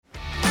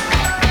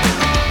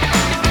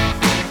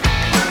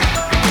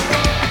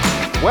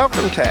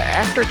Welcome to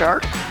After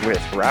Dark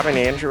with Rob and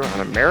Andrew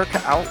on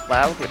America Out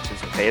Loud, which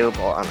is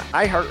available on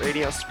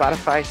iHeartRadio,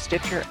 Spotify,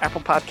 Stitcher,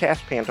 Apple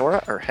Podcasts,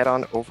 Pandora, or head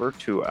on over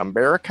to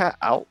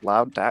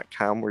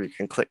AmericaOutloud.com where you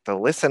can click the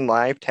Listen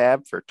Live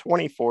tab for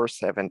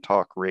 24/7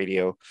 talk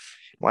radio.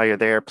 While you're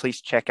there,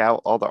 please check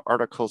out all the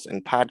articles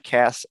and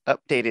podcasts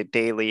updated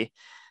daily.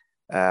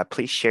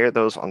 Please share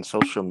those on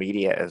social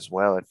media as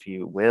well, if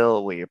you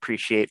will. We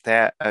appreciate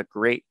that a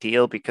great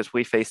deal because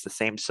we face the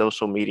same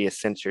social media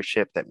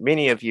censorship that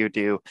many of you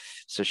do.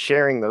 So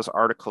sharing those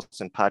articles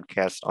and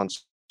podcasts on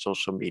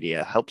social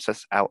media helps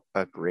us out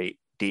a great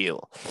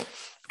deal.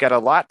 We've got a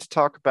lot to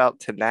talk about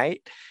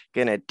tonight.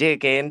 Going to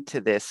dig into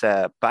this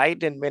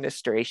Biden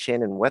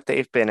administration and what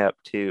they've been up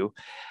to.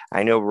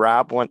 I know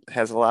Rob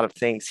has a lot of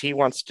things he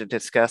wants to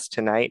discuss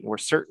tonight, and we're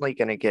certainly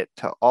going to get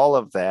to all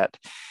of that.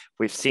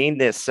 We've seen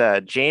this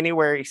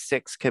January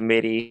 6th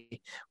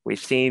committee. We've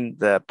seen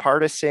the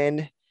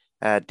partisan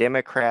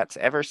Democrats,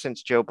 ever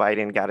since Joe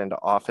Biden got into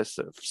office,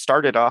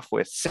 started off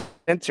with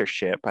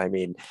censorship. I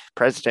mean,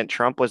 President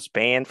Trump was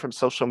banned from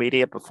social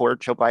media before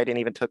Joe Biden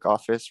even took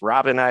office.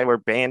 Rob and I were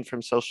banned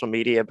from social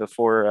media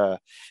before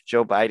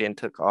Joe Biden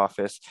took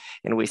office.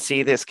 And we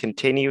see this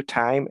continue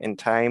time and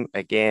time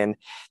again.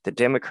 The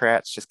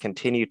Democrats just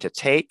continue to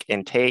take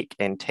and take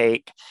and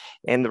take.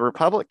 And the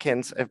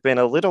Republicans have been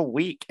a little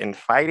weak in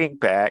fighting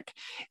back,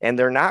 and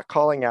they're not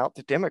calling out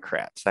the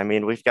Democrats. I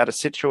mean, we've got a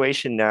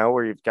situation now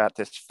where you've got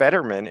this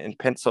Fetterman in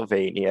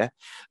Pennsylvania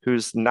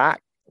who's not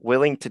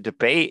willing to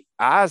debate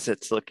Oz,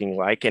 it's looking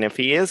like. And if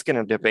he is going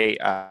to debate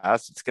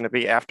Oz, it's going to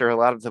be after a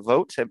lot of the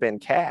votes have been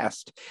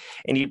cast.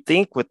 And you'd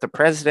think with the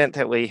president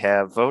that we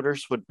have,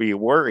 voters would be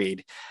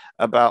worried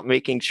about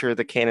making sure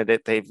the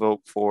candidate they vote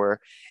for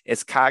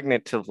is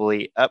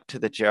cognitively up to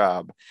the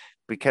job,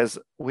 because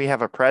we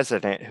have a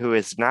president who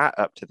is not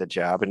up to the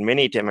job, and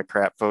many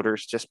Democrat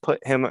voters just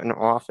put him in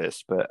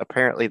office, but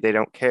apparently they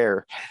don't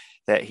care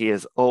that he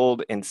is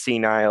old and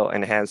senile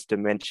and has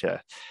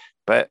dementia.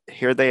 But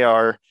here they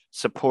are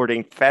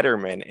supporting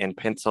Fetterman in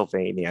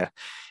Pennsylvania.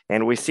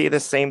 And we see the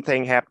same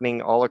thing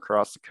happening all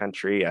across the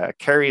country.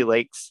 Kari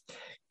Lake's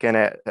going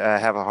to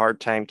have a hard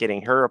time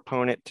getting her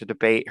opponent to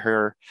debate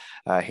her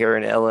here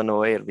in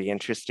Illinois. It'll be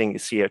interesting to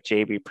see if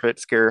J.B.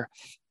 Pritzker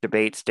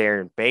debates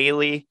Darren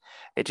Bailey.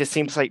 It just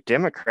seems like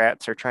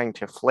Democrats are trying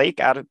to flake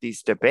out of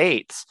these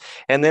debates.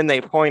 And then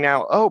they point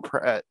out,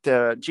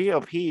 the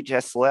GOP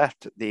just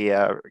left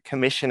the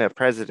Commission of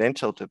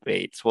Presidential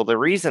Debates. Well, the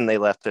reason they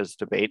left those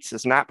debates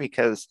is not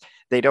because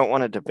they don't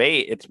want to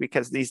debate. It's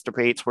because these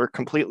debates were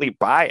completely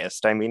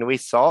biased. I mean, we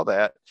saw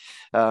that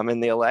in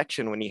the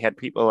election when you had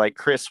people like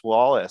Chris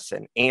Wallace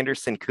and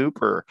Anderson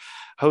Cooper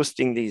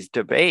hosting these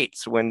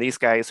debates, when these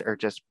guys are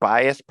just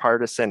biased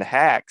partisan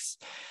hacks.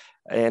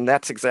 And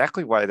that's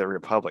exactly why the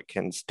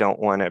Republicans don't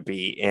want to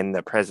be in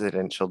the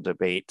presidential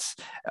debates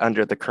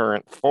under the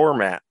current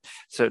format.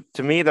 So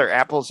to me, they're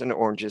apples and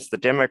oranges. The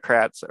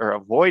Democrats are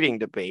avoiding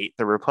debate.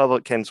 The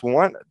Republicans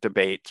want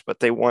debates, but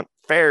they want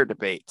fair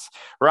debates.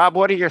 Rob,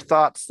 what are your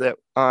thoughts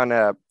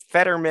on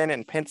Fetterman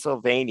in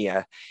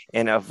Pennsylvania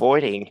and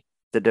avoiding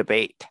the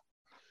debate?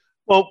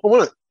 Well, I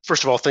want to,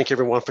 first of all, thank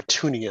everyone for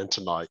tuning in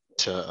tonight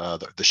to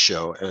the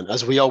show. And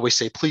as we always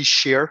say, please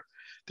share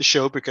the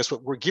show, because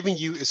what we're giving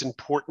you is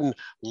important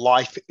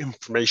life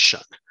information.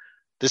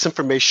 This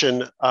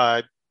information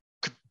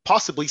could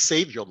possibly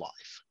save your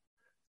life.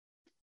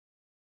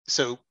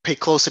 So pay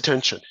close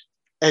attention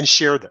and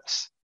share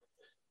this.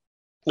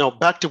 Now,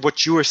 back to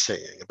what you were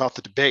saying about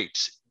the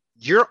debates.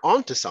 You're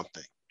onto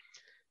something,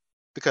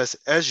 because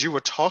as you were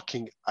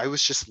talking, I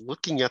was just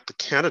looking at the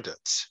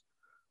candidates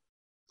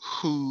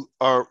who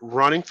are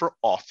running for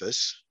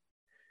office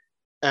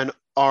and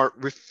are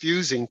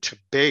refusing to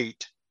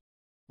debate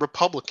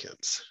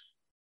Republicans.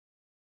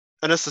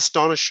 And it's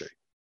astonishing.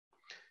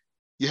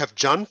 You have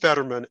John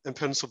Fetterman in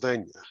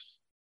Pennsylvania,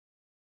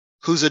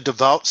 who's a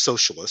devout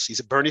socialist. He's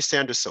a Bernie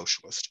Sanders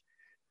socialist,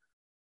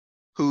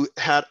 who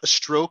had a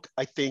stroke,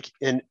 I think,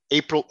 in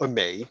April or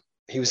May.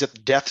 He was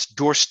at death's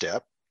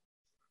doorstep.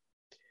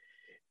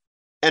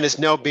 And it's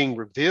now being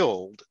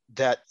revealed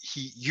that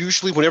he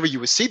usually, whenever you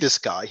would see this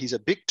guy, he's a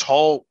big,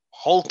 tall,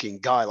 hulking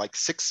guy, like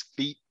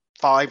 6'5"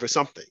 or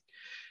something.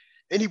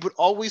 And he would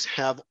always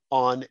have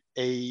on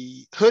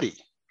a hoodie.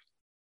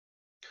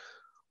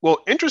 Well,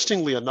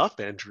 interestingly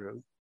enough,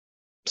 Andrew,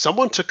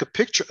 someone took a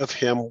picture of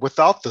him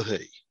without the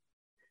hoodie,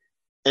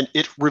 and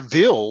it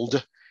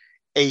revealed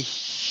a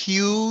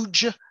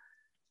huge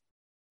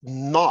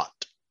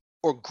knot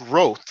or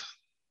growth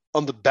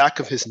on the back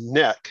of his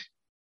neck,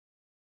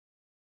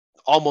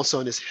 almost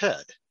on his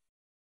head.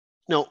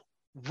 Now,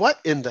 what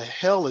in the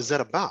hell is that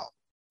about?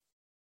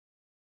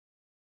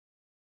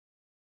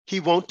 He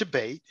won't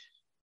debate.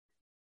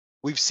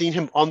 We've seen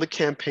him on the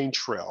campaign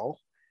trail.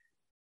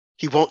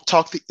 He won't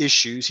talk the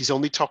issues. He's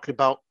only talking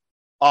about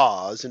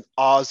Oz and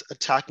Oz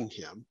attacking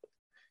him.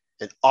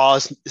 And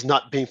Oz is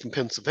not being from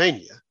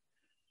Pennsylvania.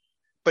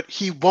 But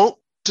he won't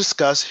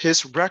discuss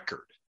his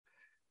record.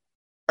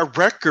 A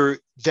record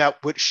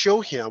that would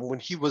show him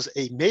when he was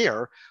a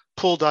mayor,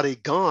 pulled out a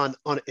gun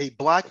on a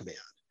black man.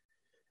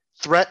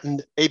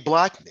 threatened a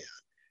black man,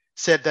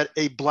 said that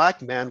a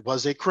black man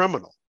was a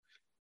criminal.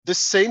 The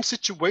same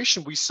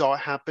situation we saw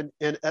happen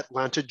in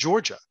Atlanta,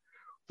 Georgia,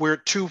 where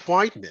two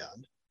white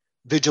men,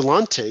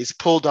 vigilantes,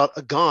 pulled out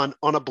a gun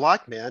on a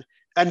black man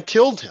and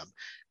killed him.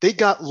 They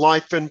got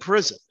life in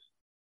prison.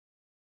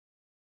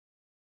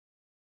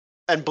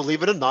 And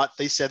believe it or not,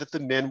 they said that the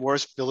men were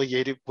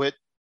affiliated with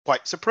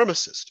white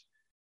supremacists.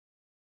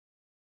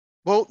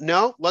 Well,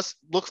 now let's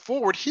look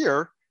forward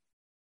here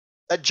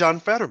at John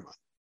Fetterman.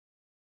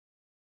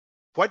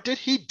 What did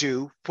he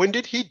do? When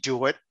did he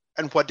do it?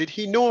 And what did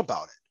he know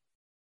about it?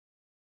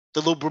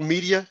 The liberal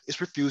media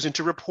is refusing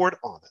to report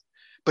on it.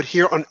 But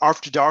here on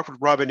After Dark with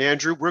Rob and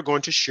Andrew, we're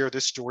going to share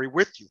this story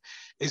with you.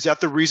 Is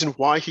that the reason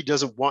why he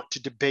doesn't want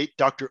to debate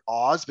Dr.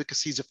 Oz,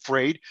 because he's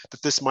afraid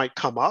that this might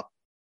come up?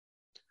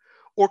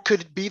 Or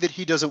could it be that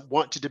he doesn't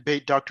want to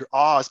debate Dr.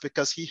 Oz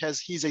because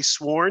he's a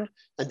sworn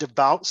and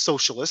devout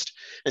socialist,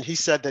 and he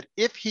said that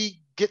if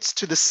he gets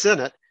to the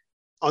Senate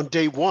on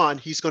day one,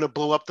 he's going to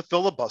blow up the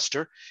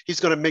filibuster.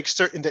 He's going to make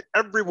certain that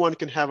everyone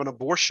can have an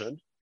abortion.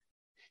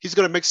 He's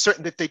going to make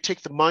certain that they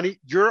take the money,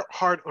 your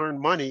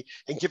hard-earned money,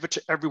 and give it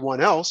to everyone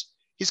else.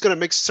 He's going to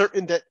make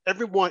certain that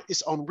everyone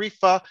is on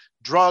reefer,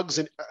 drugs,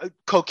 and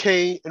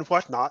cocaine and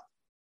whatnot.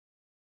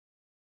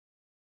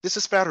 This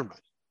is Fetterman.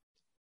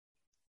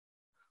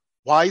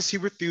 Why is he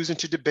refusing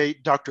to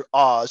debate Dr.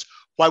 Oz?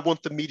 Why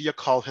won't the media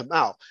call him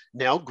out?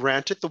 Now,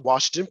 granted, the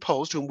Washington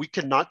Post, whom we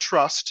cannot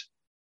trust,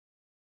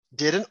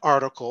 did an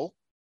article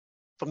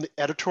from the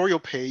editorial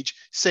page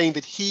saying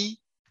that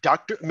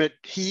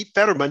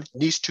Fetterman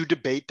needs to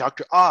debate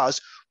Dr.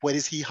 Oz. What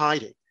is he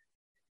hiding?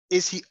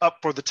 Is he up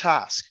for the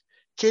task?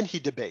 Can he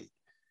debate?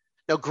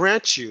 Now,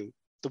 grant you,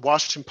 the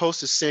Washington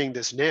Post is saying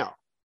this now.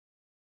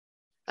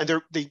 And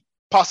the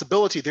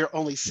possibility they're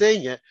only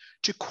saying it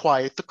to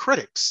quiet the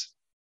critics.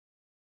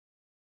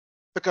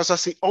 Because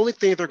that's the only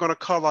thing they're going to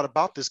call out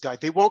about this guy.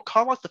 They won't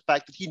call out the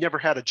fact that he never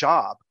had a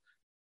job.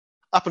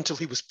 Up until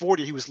he was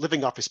 40, he was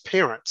living off his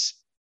parents.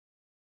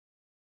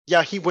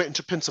 Yeah, he went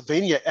into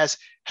Pennsylvania, as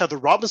Heather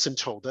Robinson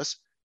told us,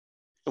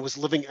 and was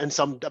living in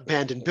some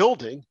abandoned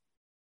building.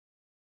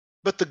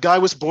 But the guy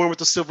was born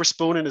with a silver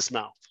spoon in his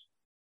mouth.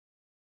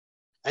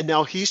 And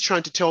now he's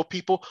trying to tell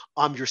people,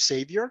 I'm your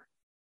savior.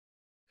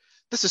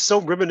 This is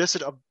so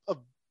reminiscent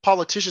of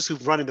politicians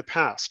who've run in the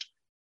past.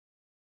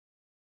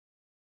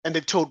 And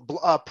they've told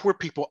poor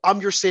people, I'm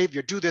your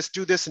savior, do this,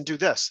 and do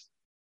this.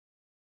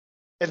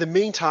 In the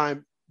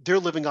meantime, they're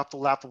living off the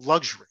lap of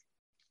luxury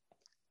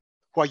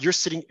while you're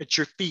sitting at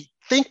your feet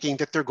thinking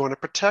that they're going to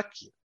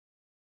protect you.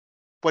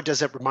 What does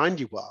that remind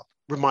you of?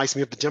 Reminds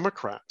me of the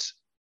Democrats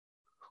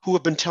who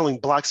have been telling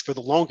blacks for the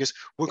longest,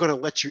 we're going to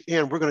let you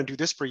in, we're going to do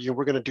this for you, and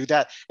we're going to do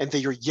that, and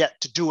they are yet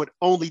to do it.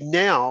 Only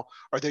now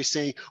are they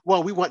saying,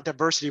 well, we want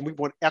diversity and we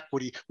want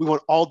equity. We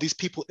want all these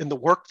people in the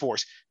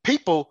workforce.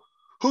 People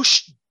who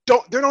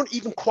they don't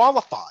even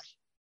qualify,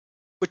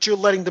 but you're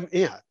letting them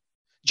in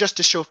just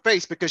to show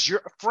face, because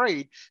you're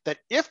afraid that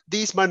if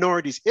these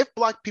minorities, if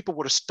black people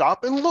were to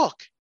stop and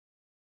look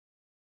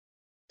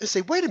and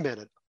say, wait a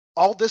minute,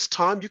 all this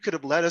time you could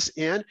have let us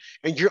in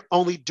and you're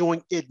only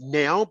doing it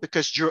now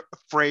because you're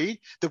afraid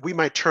that we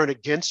might turn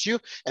against you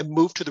and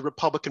move to the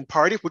Republican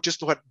Party, which is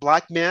what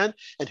black men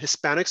and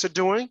Hispanics are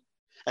doing.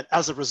 And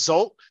as a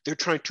result, they're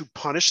trying to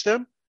punish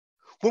them.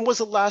 When was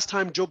the last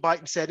time Joe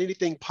Biden said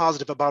anything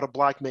positive about a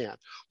black man?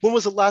 When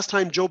was the last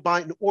time Joe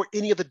Biden or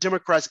any of the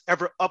Democrats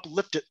ever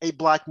uplifted a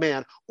black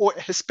man or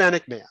a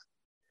Hispanic man?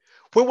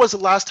 When was the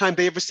last time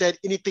they ever said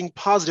anything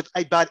positive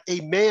about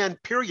a man,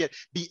 period,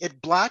 be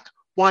it black,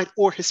 white,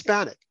 or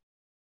Hispanic?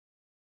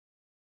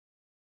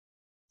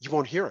 You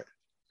won't hear it.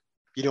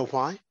 You know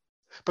why?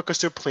 Because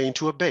they're playing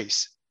to a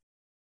base.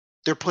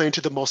 They're playing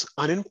to the most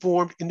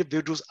uninformed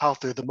individuals out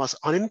there, the most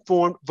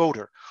uninformed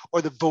voter,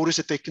 or the voters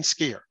that they can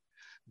scare.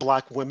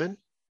 Black women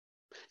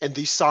and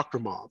these soccer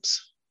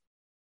moms.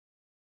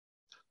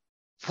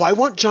 Why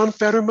won't John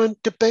Fetterman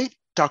debate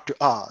Dr.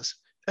 Oz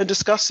and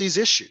discuss these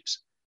issues?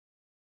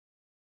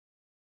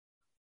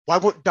 Why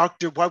won't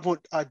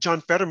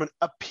John Fetterman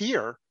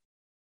appear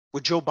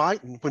with Joe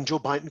Biden when Joe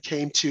Biden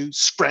came to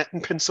Scranton,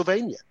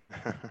 Pennsylvania?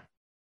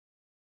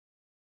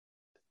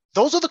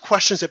 Those are the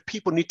questions that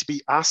people need to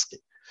be asking.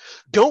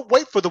 Don't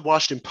wait for the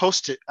Washington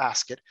Post to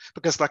ask it,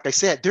 because like I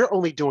said, they're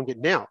only doing it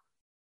now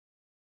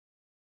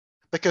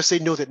because they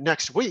know that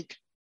next week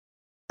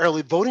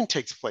early voting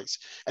takes place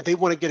and they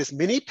want to get as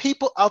many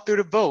people out there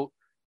to vote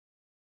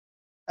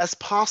as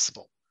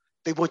possible.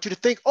 They want you to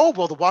think, oh,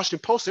 well, the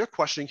Washington Post, they're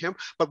questioning him,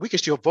 but we can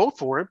still vote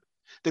for him.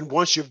 Then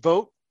once your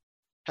vote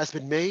has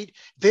been made,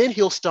 then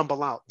he'll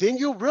stumble out. Then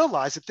you'll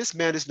realize that this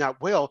man is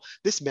not well,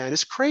 this man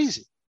is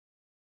crazy.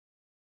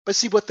 But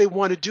see, what they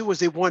want to do is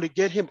they want to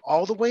get him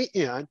all the way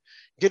in,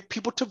 get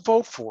people to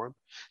vote for him.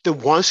 Then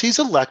once he's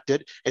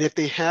elected, and if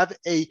they have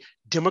a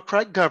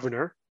Democrat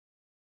governor,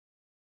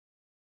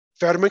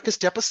 Fetterman can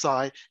step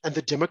aside and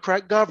the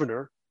Democrat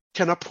governor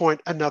can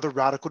appoint another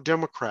radical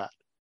Democrat.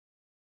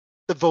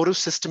 The voting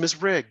system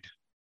is rigged.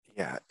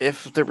 Yeah,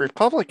 if the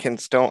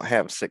Republicans don't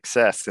have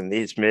success in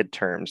these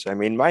midterms, I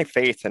mean, my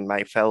faith in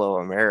my fellow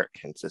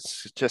Americans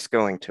is just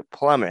going to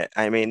plummet.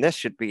 I mean, this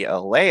should be a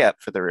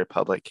layup for the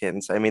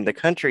Republicans. I mean, the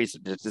country's a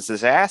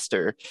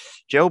disaster.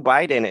 Joe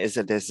Biden is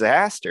a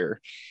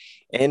disaster.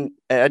 And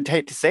I'd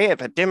hate to say it,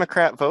 but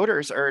Democrat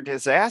voters are a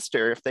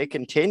disaster if they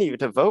continue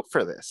to vote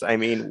for this. I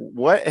mean,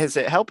 what is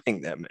it helping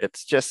them?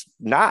 It's just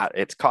not.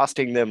 It's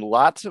costing them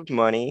lots of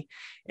money.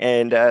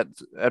 And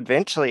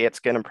eventually it's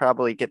going to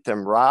probably get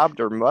them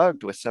robbed or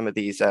mugged with some of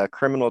these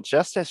criminal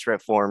justice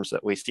reforms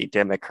that we see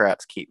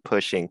Democrats keep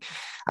pushing.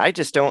 I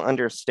just don't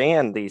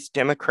understand these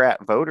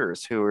Democrat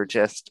voters who are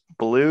just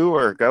blue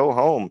or go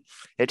home.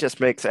 It just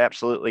makes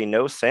absolutely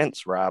no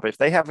sense, Rob. If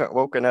they haven't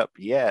woken up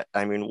yet,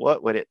 I mean,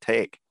 what would it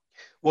take?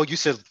 Well, you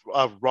said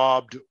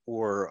robbed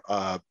or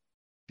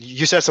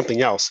you said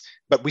something else,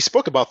 but we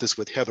spoke about this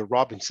with Heather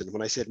Robinson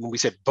when we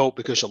said vote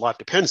because your life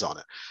depends on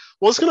it.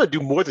 Well, it's going to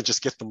do more than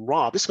just get them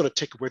robbed. It's going to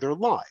take away their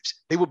lives.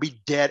 They will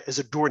be dead as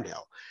a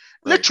doornail,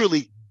 Right.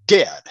 literally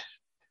dead,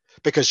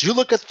 because you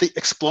look at the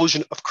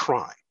explosion of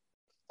crime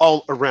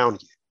all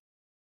around you.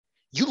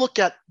 You look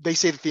at, they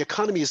say that the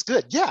economy is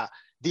good. Yeah,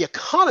 the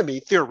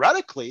economy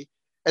theoretically,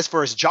 as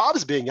far as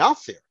jobs being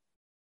out there,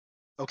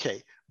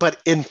 okay,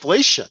 but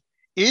inflation,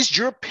 is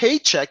your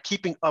paycheck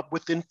keeping up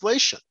with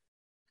inflation?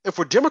 And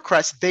for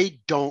Democrats, they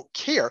don't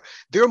care.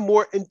 They're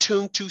more in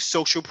tune to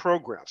social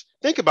programs.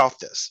 Think about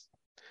this.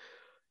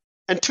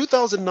 In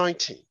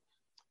 2019,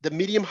 the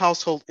median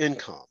household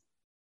income,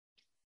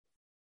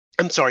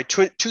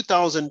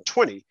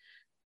 2020,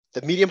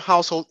 the median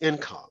household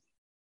income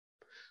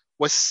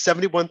was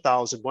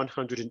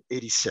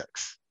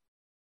 71,186.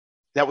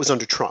 That was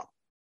under Trump.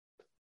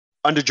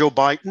 Under Joe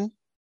Biden,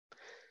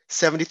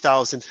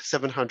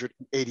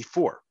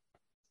 70,784.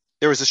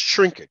 There was a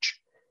shrinkage.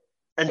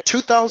 In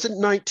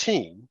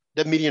 2019,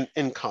 the median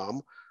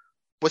income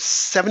was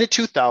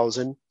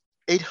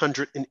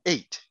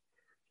 72,808.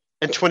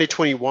 In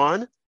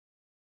 2021,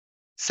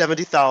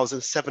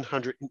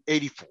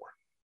 70,784.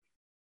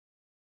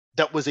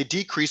 That was a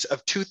decrease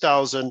of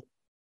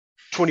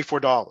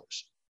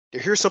 $2,024. Now,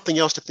 here's something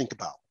else to think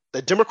about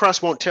that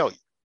Democrats won't tell you.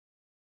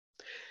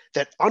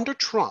 That under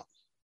Trump,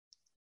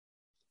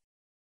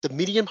 the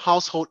median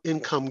household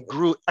income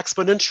grew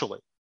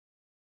exponentially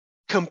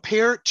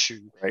compared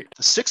to Right.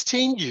 the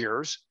 16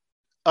 years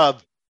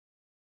of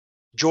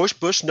George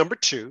Bush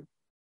 #2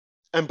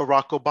 and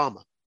Barack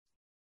Obama.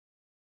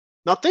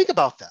 Now think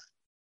about that.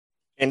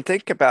 And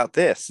think about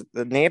this.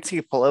 The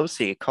Nancy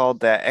Pelosi called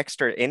that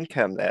extra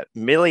income that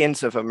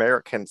millions of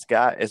Americans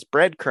got as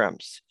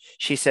breadcrumbs.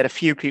 She said a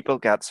few people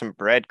got some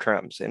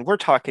breadcrumbs, and we're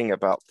talking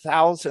about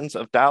thousands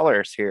of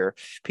dollars here.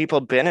 People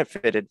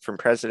benefited from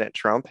President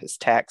Trump, his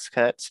tax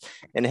cuts,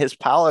 and his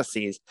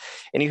policies.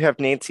 And you have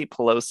Nancy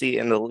Pelosi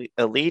and the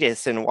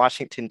elitists in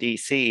Washington,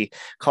 D.C.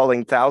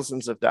 calling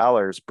thousands of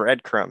dollars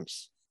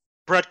breadcrumbs.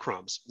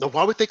 Breadcrumbs. Now,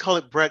 why would they call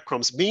it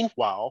breadcrumbs?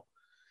 Meanwhile,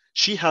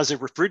 she has a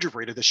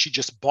refrigerator that she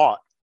just bought,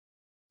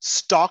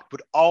 stocked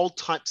with all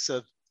types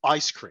of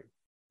ice cream.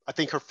 I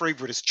think her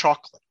favorite is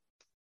chocolate.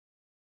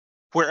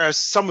 Whereas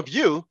some of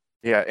you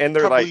Yeah, and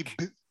they're probably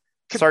like,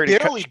 could sorry to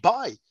cut, barely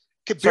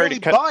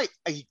buy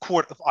a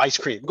quart of ice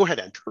cream. Go ahead,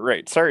 Andrew.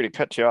 right. Sorry to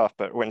cut you off,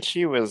 but when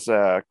she was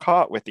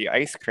caught with the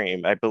ice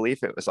cream, I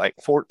believe it was like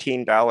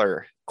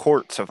 $14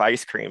 quarts of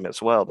ice cream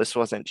as well. This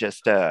wasn't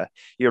just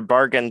your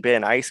bargain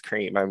bin ice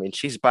cream. I mean,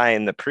 she's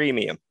buying the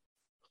premium.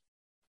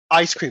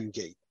 Ice cream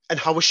gate. And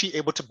how was she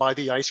able to buy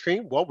the ice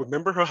cream? Well,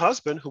 remember her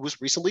husband, who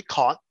was recently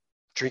caught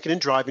drinking and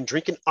driving,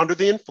 drinking under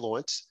the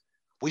influence.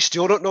 We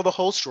still don't know the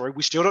whole story.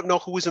 We still don't know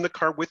who was in the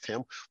car with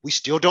him. We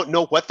still don't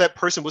know what that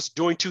person was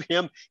doing to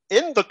him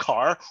in the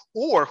car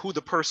or who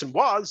the person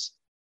was.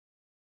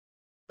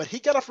 But he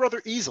got off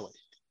rather easily.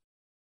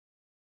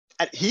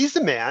 And he's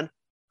the man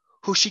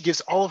who she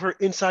gives all of her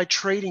inside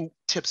trading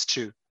tips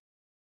to.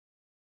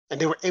 And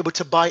they were able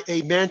to buy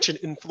a mansion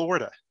in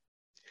Florida.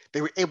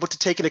 They were able to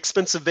take an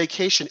expensive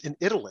vacation in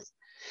Italy.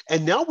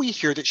 And now we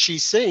hear that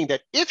she's saying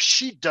that if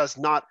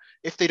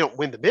they don't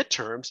win the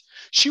midterms,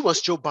 she wants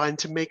Joe Biden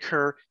to make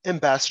her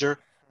ambassador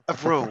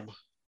of Rome.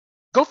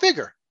 Go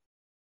figure.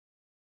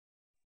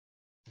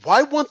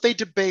 Why won't they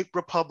debate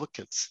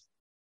Republicans?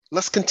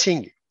 Let's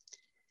continue.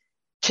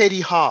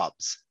 Katie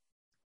Hobbs,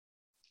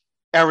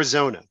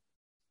 Arizona,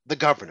 the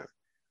governor,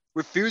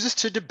 refuses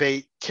to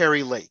debate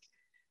Kari Lake.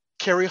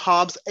 Kari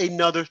Hobbs,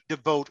 another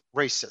devout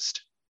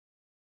racist.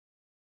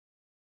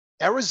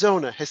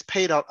 Arizona has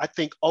paid out, I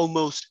think,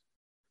 almost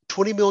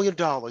 $20 million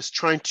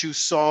trying to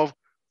solve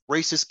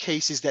racist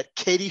cases that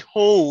Katie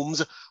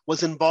Holmes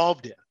was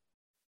involved in.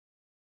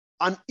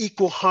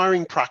 Unequal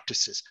hiring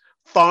practices,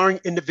 firing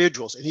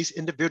individuals, and these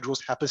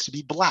individuals happens to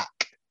be Black.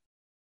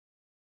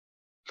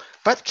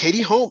 But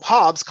Katie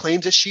Hobbs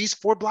claims that she's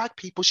for Black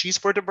people, she's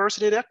for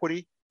diversity and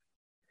equity.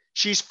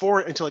 She's for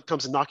it until it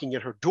comes knocking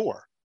at her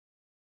door.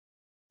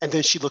 And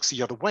then she looks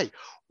the other way.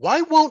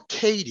 Why won't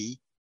she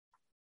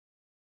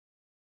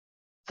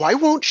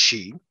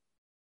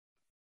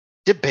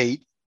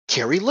debate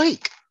Kari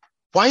Lake?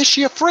 Why is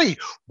she afraid?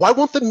 Why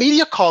won't the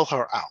media call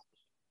her out?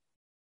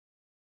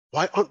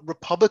 Why aren't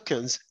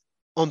Republicans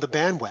on the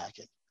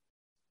bandwagon?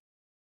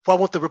 Why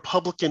won't the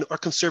Republican or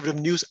conservative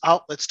news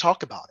outlets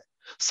talk about it?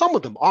 Some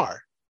of them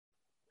are.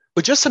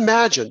 But just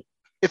imagine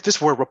if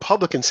this were a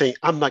Republican saying,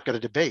 I'm not going to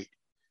debate.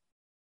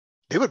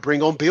 They would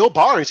bring on Bill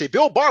Barr and say,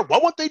 Bill Barr, why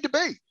won't they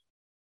debate?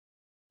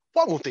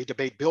 Why won't they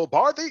debate Bill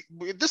Barr?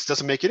 This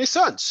doesn't make any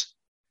sense.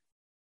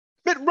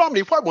 Mitt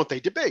Romney, why won't they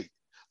debate?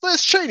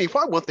 Liz Cheney,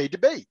 why won't they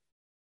debate?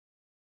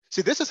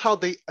 See, this is how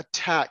they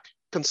attack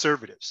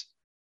conservatives.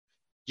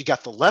 You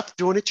got the left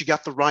doing it, you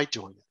got the right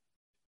doing it.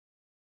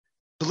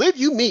 Believe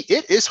you me,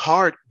 it is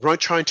hard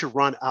trying to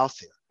run out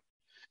there,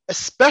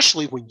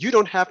 especially when you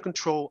don't have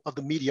control of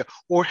the media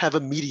or have a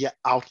media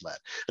outlet.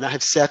 And I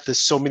have said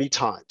this so many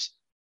times.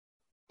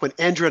 When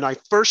Andrew and I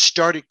first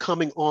started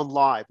coming on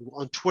live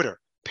on Twitter,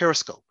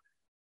 Periscope,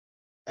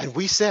 and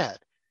we said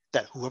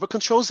that whoever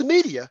controls the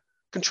media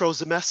controls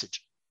the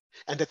message,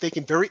 and that they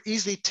can very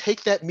easily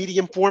take that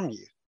medium from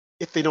you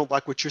if they don't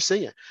like what you're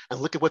saying.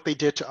 And look at what they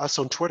did to us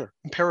on Twitter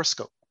and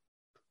Periscope.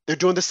 They're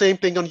doing the same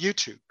thing on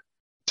YouTube,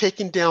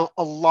 taking down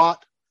a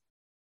lot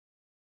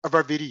of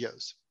our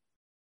videos.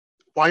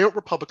 Why aren't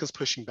Republicans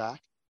pushing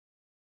back?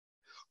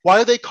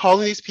 Why are they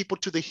calling these people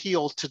to the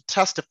Hill to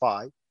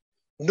testify,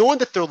 knowing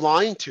that they're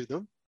lying to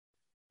them?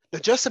 Now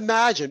just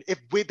imagine if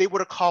they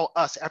would have called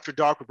us after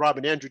dark with Rob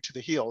and Andrew to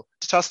the Hill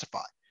to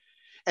testify.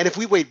 And if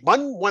we made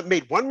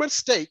one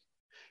mistake,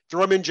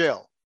 throw them in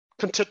jail,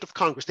 contempt of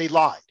Congress, they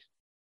lied.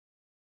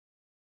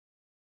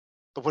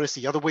 But when it's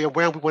the other way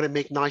around, we want to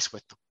make nice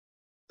with them.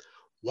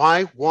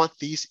 Why won't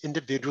these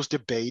individuals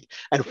debate,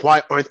 and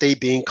why aren't they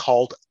being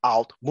called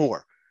out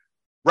more?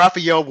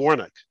 Raphael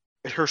Warnock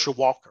and Herschel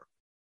Walker.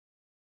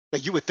 Now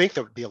you would think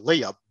that would be a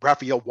layup.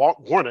 Raphael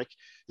Warnock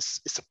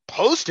is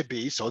supposed to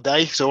be, so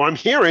I'm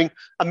hearing,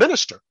 a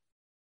minister.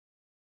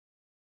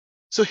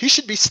 So he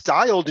should be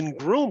styled and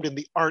groomed in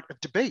the art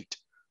of debate.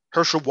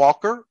 Herschel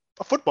Walker,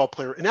 a football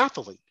player, an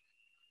athlete.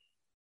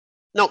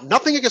 Now,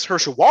 nothing against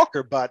Herschel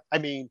Walker, but I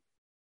mean,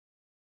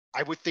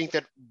 I would think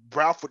that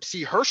Ralph would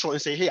see Herschel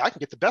and say, hey, I can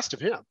get the best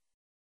of him.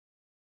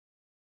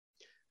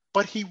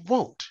 But he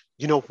won't.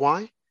 You know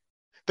why?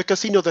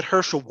 Because he knows that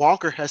Herschel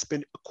Walker has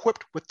been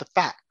equipped with the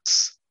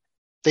facts.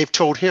 They've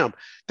told him,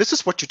 this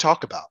is what you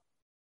talk about.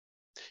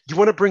 You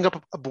want to bring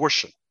up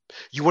abortion.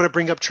 You want to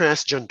bring up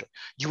transgender.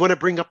 You want to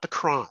bring up the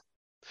crime.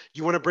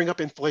 You want to bring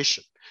up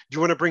inflation. You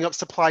want to bring up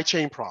supply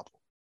chain problem.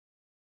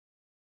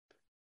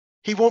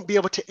 He won't be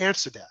able to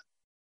answer that.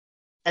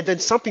 And then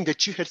something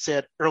that you had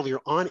said earlier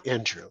on,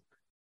 Andrew,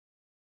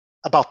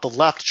 about the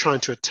left trying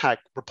to attack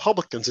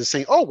Republicans and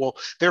saying, oh, well,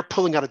 they're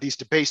pulling out of these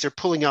debates. They're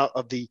pulling out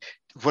of the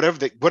whatever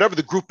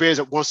the group is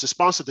that wants to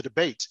sponsor the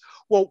debates.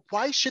 Well,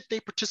 why should they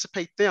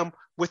participate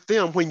with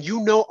them when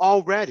you know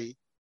already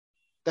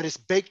that it's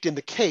baked in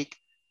the cake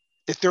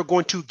that they're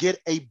going to get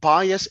a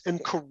biased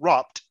and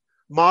corrupt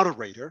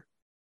moderator,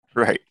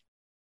 right,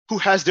 who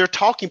has their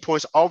talking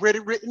points already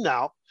written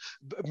out?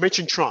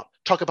 Mention Trump,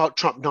 talk about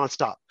Trump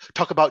nonstop,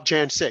 talk about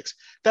Jan 6.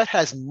 That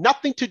has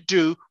nothing to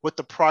do with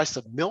the price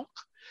of milk.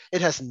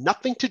 It has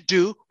nothing to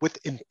do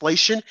with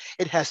inflation.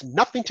 It has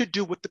nothing to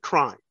do with the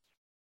crime.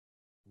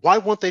 Why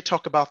won't they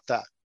talk about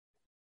that?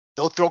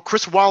 They'll throw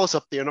Chris Wallace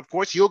up there, and of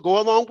course, you'll go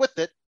along with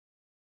it.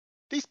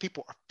 These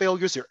people are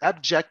failures. They're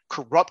abject,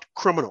 corrupt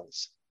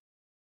criminals.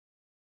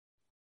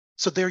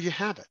 So there you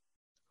have it.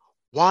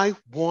 Why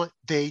won't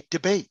they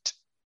debate?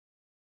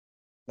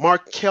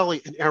 Mark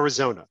Kelly in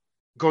Arizona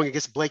going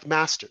against Blake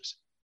Masters.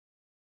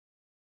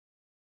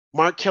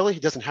 Mark Kelly, he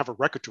doesn't have a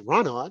record to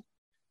run on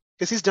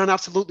because he's done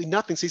absolutely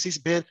nothing since he's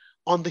been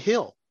on the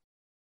Hill.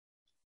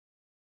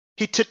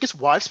 He took his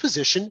wife's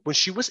position when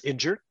she was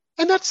injured,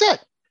 and that's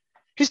it.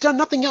 He's done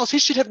nothing else. He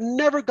should have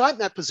never gotten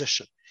that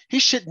position. He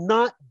should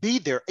not be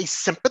there. A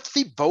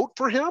sympathy vote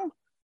for him?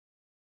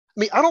 I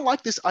mean, I don't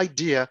like this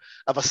idea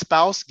of a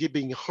spouse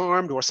being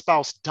harmed or a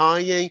spouse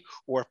dying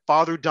or a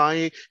father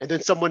dying, and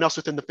then someone else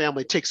within the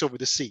family takes over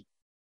the seat.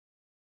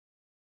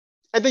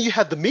 And then you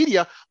have the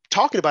media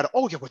talking about it.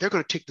 Oh, yeah, well, they're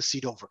going to take the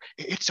seat over.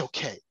 It's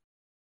okay.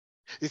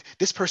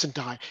 This person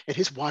died, and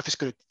his wife is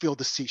going to fill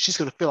the seat. She's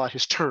going to fill out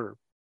his term.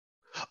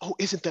 Oh,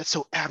 isn't that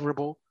so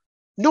admirable?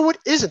 No, it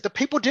isn't. The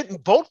people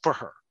didn't vote for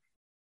her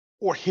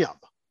or him.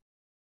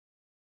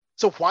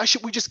 So why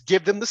should we just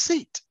give them the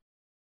seat?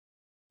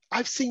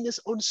 I've seen this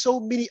on so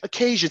many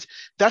occasions.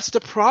 That's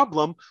the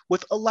problem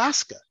with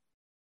Alaska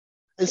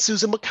and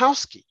Susan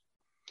Murkowski.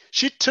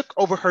 She took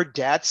over her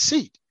dad's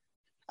seat.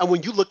 And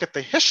when you look at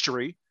the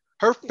history,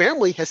 her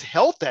family has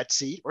held that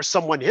seat, or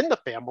someone in the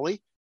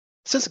family,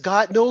 since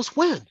God knows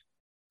when.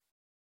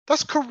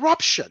 That's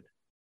corruption.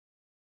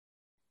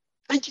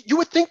 And you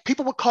would think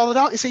people would call it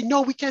out and say,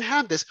 no, we can't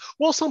have this.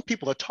 Well, some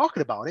people are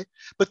talking about it,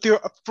 but they're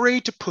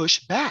afraid to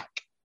push back.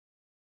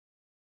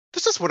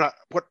 This is not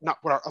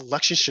what our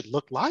election should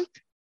look like.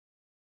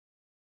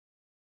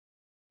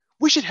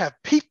 We should have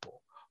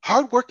people,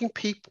 hardworking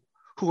people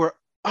who are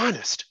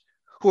honest,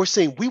 who are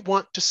saying, we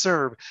want to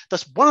serve.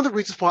 That's one of the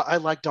reasons why I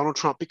like Donald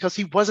Trump, because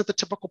he wasn't the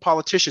typical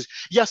politician.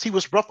 Yes, he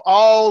was rough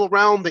all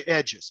around the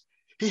edges.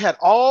 He had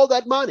all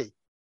that money,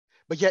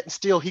 but yet and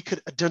still he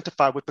could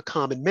identify with the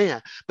common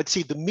man. But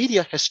see, the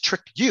media has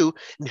tricked you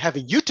in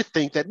having you to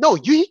think that, no,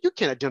 you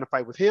can't identify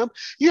with him.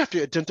 You have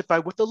to identify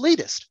with the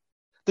elitist.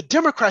 The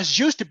Democrats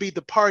used to be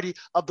the party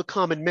of the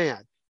common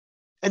man,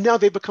 and now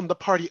they become the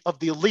party of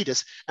the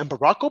elitists. And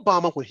Barack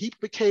Obama, when he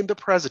became the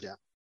president,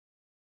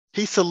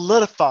 he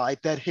solidified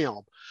that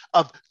hymn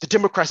of the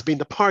Democrats being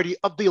the party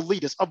of the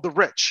elitists, of the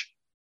rich.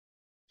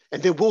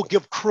 And then we'll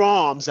give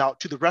crumbs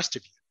out to the rest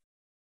of you.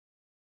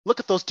 Look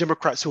at those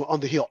Democrats who are on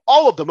the Hill.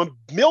 All of them are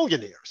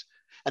millionaires.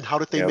 And how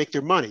did they make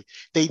their money?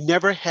 They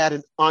never had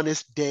an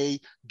honest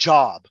day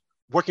job,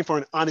 working for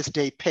an honest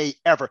day pay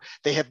ever.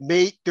 They have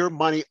made their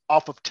money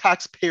off of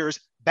taxpayers'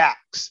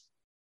 backs.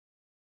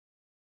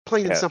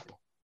 Plain and simple.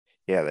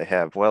 Yeah, they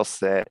have. Well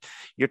said.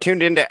 You're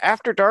tuned into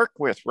After Dark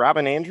with Rob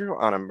and Andrew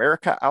on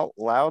America Out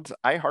Loud's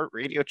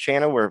iHeartRadio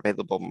channel. We're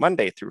available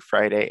Monday through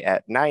Friday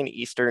at 9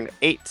 Eastern,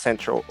 8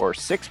 Central, or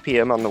 6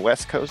 p.m. on the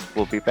West Coast.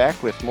 We'll be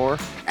back with more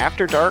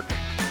After Dark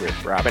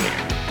with Rob and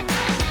Andrew.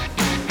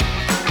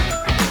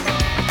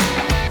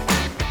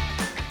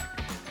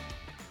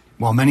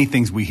 While many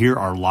things we hear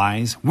are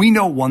lies, we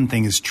know one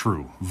thing is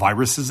true.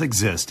 Viruses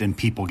exist and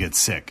people get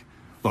sick.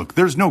 Look,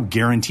 there's no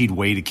guaranteed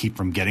way to keep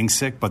from getting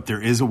sick, but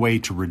there is a way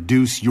to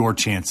reduce your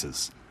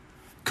chances.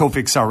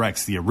 Cofix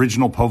RX, the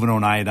original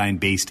povidone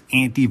iodine-based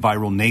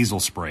antiviral nasal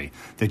spray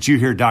that you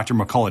hear Dr.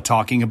 McCullough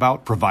talking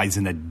about, provides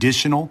an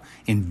additional,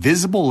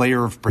 invisible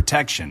layer of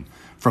protection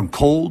from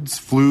colds,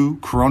 flu,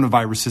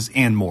 coronaviruses,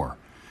 and more.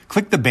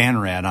 Click the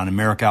banner ad on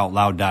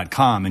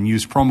AmericaOutloud.com and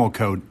use promo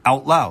code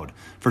OUTLOUD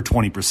for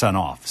 20%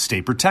 off.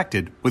 Stay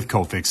protected with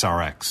Cofix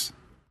RX.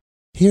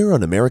 Here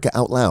on America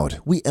Out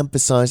Loud, we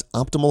emphasize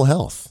optimal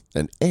health,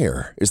 and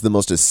air is the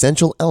most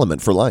essential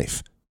element for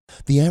life.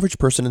 The average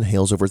person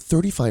inhales over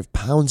 35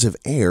 pounds of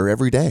air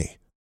every day,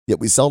 yet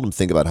we seldom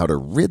think about how to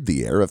rid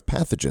the air of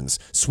pathogens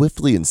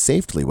swiftly and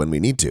safely when we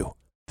need to.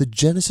 The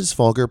Genesis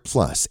Fogger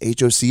Plus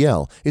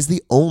HOCl is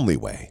the only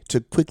way to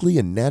quickly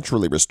and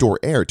naturally restore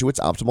air to its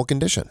optimal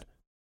condition.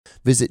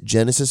 Visit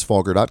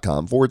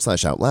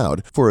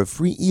genesisfogger.com/outloud for a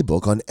free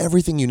ebook on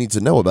everything you need to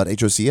know about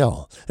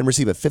HOCl and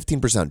receive a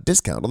 15%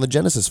 discount on the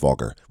Genesis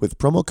Fogger with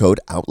promo code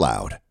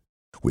OUTLOUD.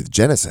 With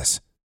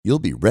Genesis, you'll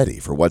be ready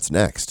for what's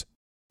next.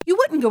 You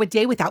wouldn't go a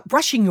day without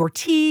brushing your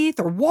teeth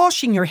or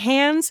washing your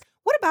hands.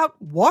 What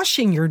about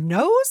washing your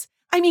nose?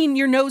 I mean,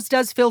 your nose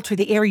does filter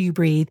the air you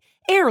breathe,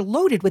 air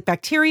loaded with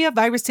bacteria,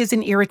 viruses,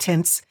 and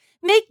irritants.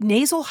 Make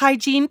nasal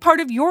hygiene part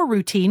of your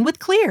routine with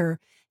Xlear.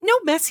 No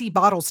messy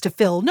bottles to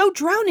fill, no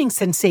drowning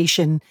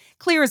sensation.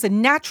 Xlear is a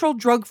natural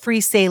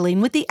drug-free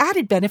saline with the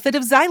added benefit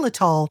of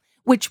xylitol,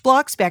 which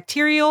blocks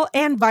bacterial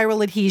and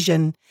viral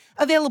adhesion.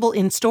 Available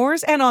in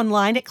stores and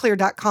online at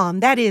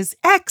xlear.com. That is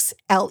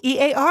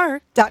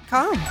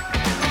XLEAR.com.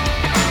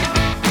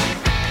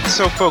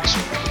 So, folks,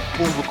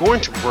 when we were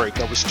going to break,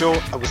 I was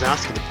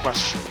asking the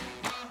question,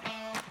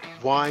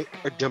 why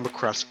are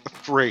Democrats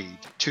afraid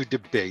to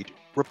debate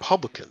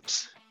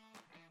Republicans?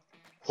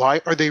 Why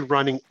are they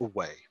running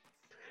away?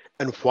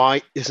 And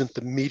why isn't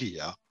the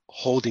media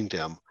holding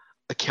them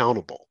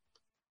accountable?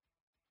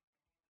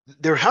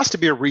 There has to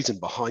be a reason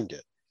behind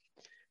it.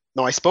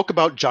 Now, I spoke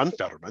about John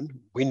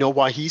Fetterman. We know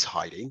why he's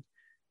hiding.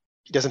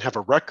 He doesn't have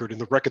a record, and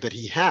the record that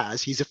he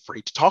has, he's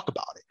afraid to talk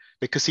about it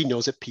because he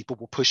knows that people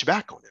will push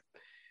back on him.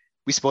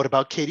 We spoke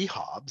about Katie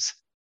Hobbs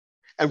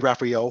and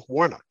Raphael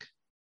Warnock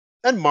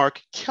and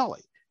Mark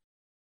Kelly.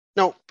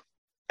 Now,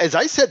 as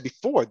I said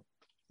before,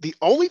 the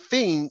only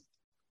thing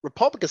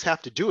Republicans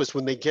have to do is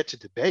when they get to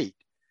debate,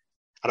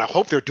 and I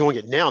hope they're doing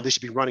it now, they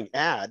should be running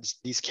ads,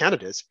 these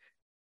candidates,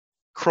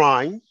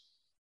 crime,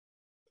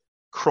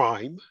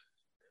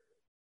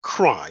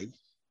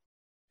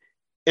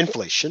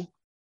 inflation,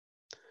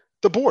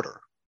 the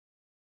border.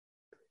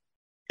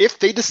 If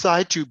they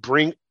decide to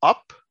bring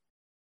up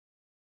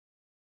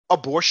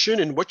abortion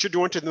and what you're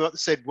doing to them,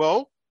 said,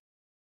 well,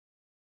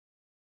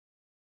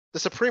 the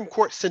Supreme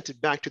Court sent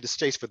it back to the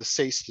states for the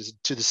states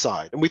to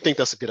decide, and we think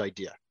that's a good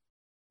idea.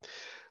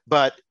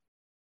 But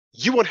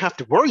you won't have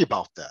to worry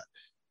about that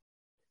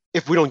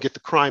if we don't get the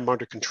crime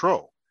under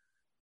control.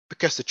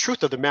 Because the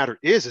truth of the matter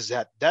is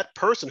that that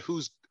person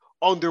who's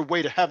on their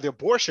way to have the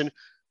abortion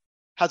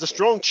has a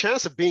strong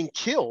chance of being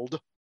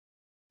killed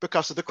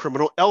because of the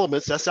criminal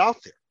elements that's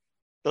out there.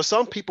 Now,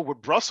 some people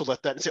would bristle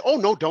at that and say, oh,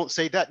 no, don't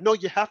say that. No,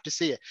 you have to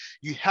say it.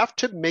 You have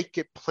to make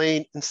it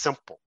plain and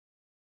simple.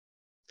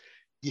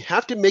 You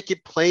have to make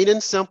it plain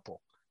and simple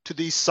to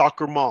these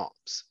soccer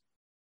moms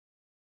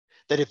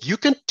that if you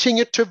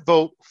continue to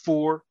vote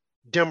for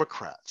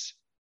Democrats,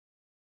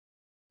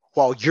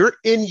 while you're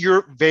in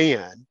your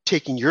van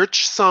taking your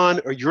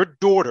son or your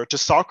daughter to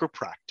soccer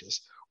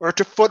practice or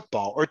to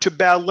football or to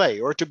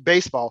ballet or to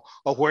baseball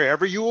or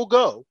wherever you will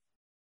go,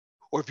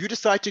 or if you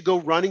decide to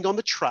go running on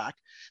the track,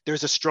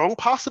 there's a strong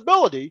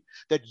possibility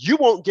that you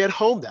won't get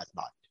home that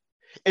night.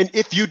 And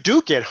if you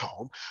do get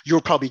home, you'll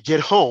probably get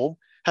home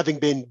having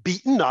been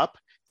beaten up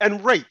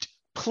and raped,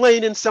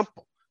 plain and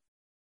simple.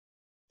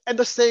 And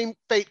the same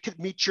fate could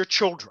meet your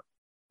children.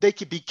 They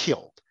could be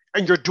killed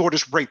and your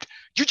daughter's raped.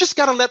 You just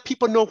got to let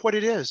people know what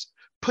it is.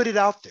 Put it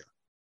out there.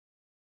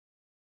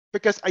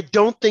 because I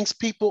don't think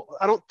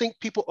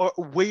people are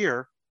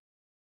aware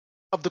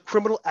of the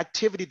criminal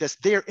activity that's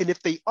there. And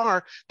if they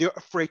are, they're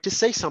afraid to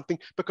say something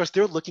because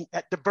they're looking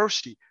at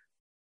diversity.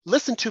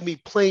 Listen to me,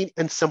 plain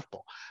and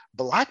simple.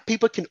 Black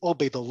people can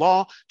obey the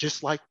law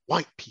just like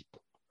white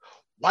people.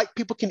 White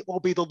people can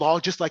obey the law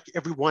just like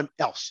everyone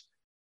else.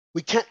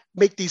 We can't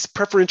make these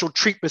preferential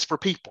treatments for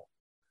people.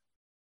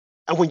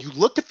 And when you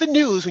look at the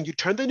news, when you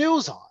turn the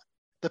news on,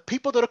 the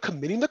people that are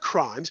committing the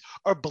crimes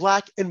are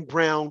Black and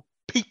brown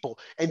people,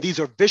 and these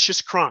are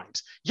vicious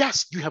crimes.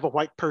 Yes, you have a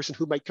white person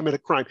who might commit a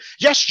crime.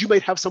 Yes, you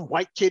might have some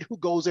white kid who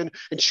goes in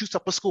and shoots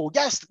up a school.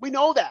 Yes, we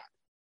know that.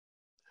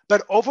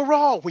 But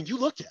overall, when you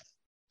look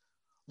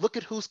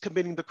at who's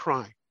committing the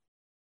crime.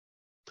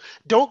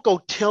 Don't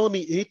go telling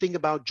me anything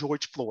about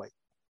George Floyd.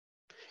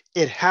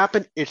 It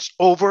happened. It's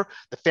over.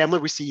 The family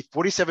received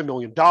 $47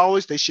 million.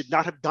 They should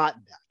not have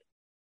gotten that.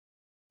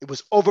 It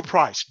was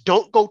overpriced.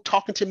 Don't go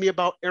talking to me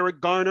about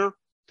Eric Garner.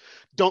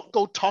 Don't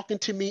go talking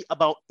to me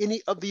about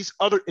any of these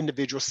other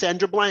individuals.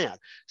 Sandra Bland.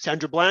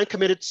 Sandra Bland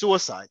committed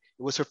suicide.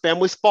 It was her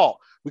family's fault.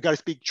 We got to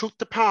speak truth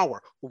to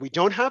power. When we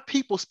don't have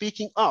people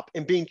speaking up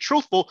and being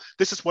truthful,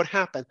 this is what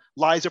happened.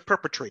 Lies are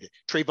perpetrated.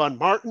 Trayvon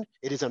Martin,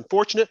 it is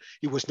unfortunate.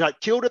 He was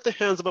not killed at the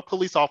hands of a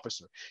police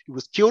officer. He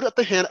was killed at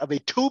the hand of a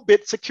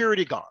 2-bit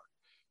security guard.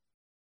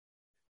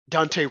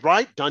 Daunte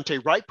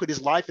Wright put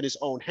his life in his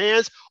own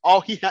hands.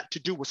 All he had to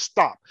do was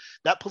stop.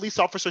 That police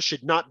officer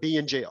should not be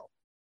in jail.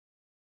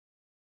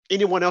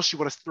 Anyone else you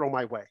want to throw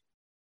my way?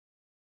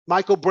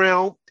 Michael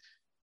Brown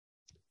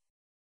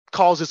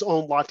caused his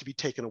own life to be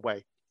taken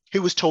away. He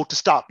was told to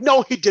stop.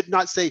 No, he did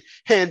not say,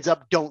 hands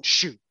up, don't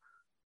shoot.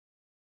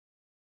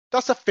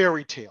 That's a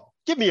fairy tale.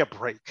 Give me a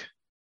break.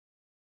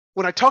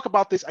 When I talk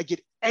about this, I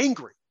get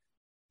angry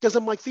because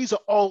I'm like, these are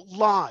all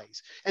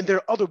lies. And there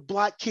are other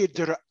Black kids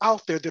that are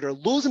out there that are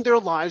losing their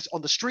lives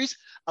on the streets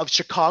of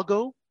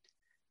Chicago,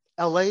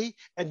 LA,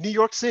 and New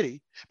York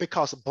City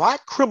because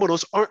Black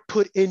criminals aren't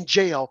put in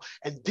jail.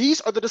 And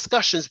these are the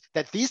discussions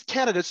that these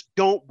candidates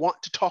don't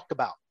want to talk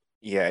about.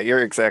 Yeah,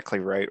 you're exactly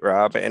right,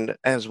 Rob. And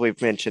as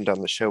we've mentioned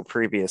on the show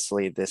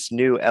previously, this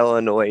new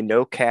Illinois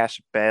no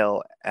cash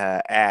bail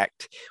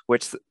act,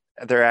 which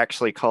they're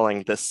actually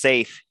calling the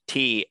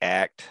Safety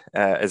Act,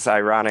 as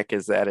ironic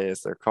as that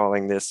is, they're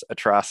calling this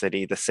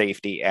atrocity the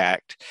Safety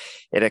Act.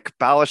 It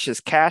abolishes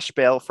cash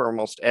bail for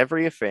almost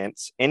every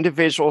offense.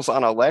 Individuals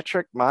on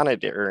electric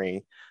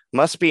monitoring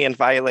must be in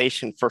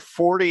violation for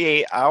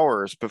 48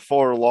 hours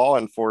before law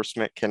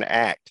enforcement can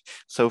act.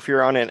 So if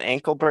you're on an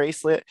ankle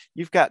bracelet,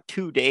 you've got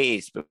 2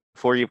 days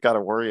before you've got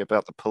to worry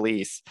about the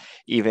police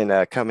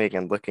even coming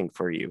and looking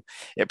for you.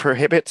 It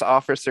prohibits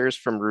officers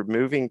from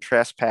removing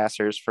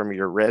trespassers from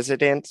your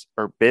residence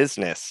or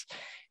business.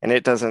 And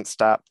it doesn't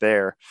stop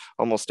there.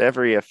 Almost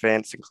every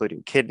offense,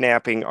 including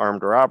kidnapping,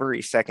 armed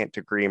robbery,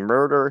 second-degree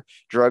murder,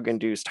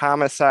 drug-induced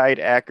homicide,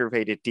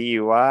 aggravated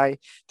DUI,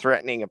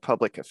 threatening a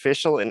public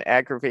official, and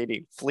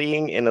aggravated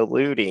fleeing and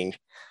eluding,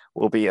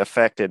 will be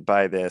affected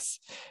by this.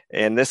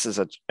 And this is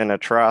an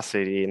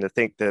atrocity. And to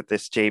think that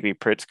this J.B.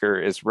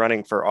 Pritzker is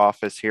running for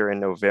office here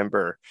in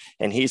November,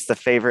 and he's the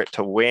favorite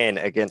to win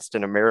against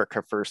an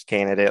America First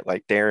candidate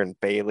like Darren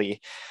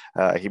Bailey.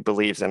 He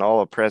believes in all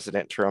of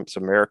President Trump's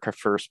America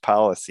First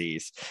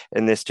policies.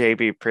 And this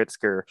J.B.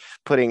 Pritzker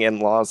putting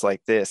in laws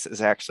like this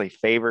is actually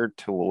favored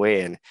to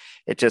win.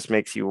 It just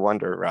makes you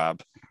wonder,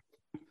 Rob.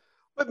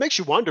 It makes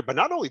you wonder, but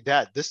not only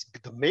that,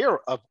 the mayor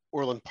of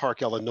Orland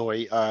Park,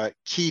 Illinois,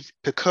 Keith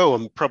Picot,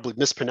 I'm probably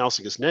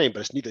mispronouncing his name, but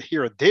it's neither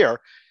here or there.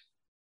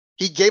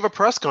 He gave a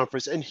press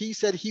conference and he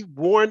said he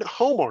warned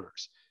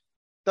homeowners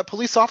that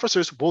police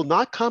officers will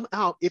not come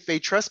out if a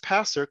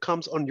trespasser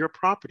comes on your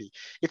property.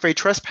 If a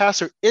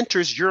trespasser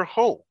enters your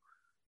home,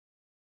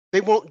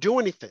 they won't do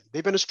anything.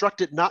 They've been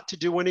instructed not to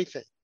do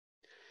anything.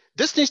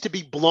 This needs to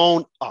be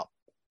blown up.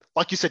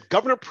 Like you said,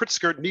 Governor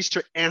Pritzker needs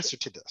to answer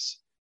to this.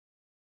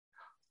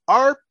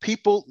 Are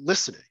people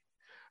listening?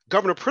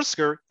 Governor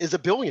Pritzker is a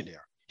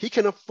billionaire. He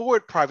can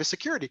afford private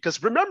security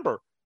because remember,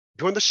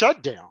 during the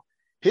shutdown,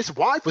 his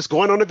wife was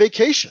going on a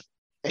vacation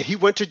and he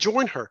went to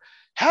join her.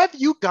 Have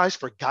you guys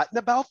forgotten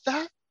about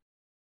that?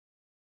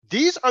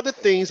 These are the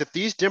things that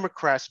these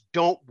Democrats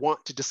don't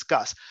want to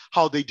discuss,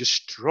 how they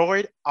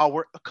destroyed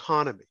our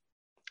economy.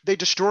 They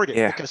destroyed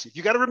it because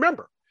you got to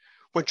remember,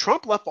 when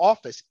Trump left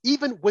office,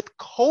 even with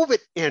COVID,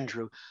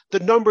 Andrew,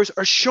 the numbers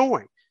are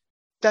showing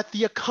that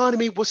the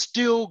economy was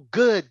still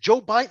good.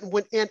 Joe Biden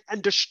went in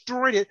and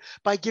destroyed it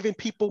by giving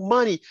people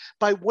money,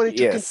 by wanting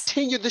to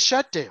continue the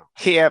shutdown.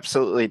 He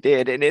absolutely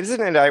did. And isn't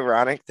it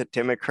ironic that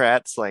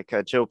Democrats like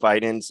Joe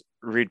Biden's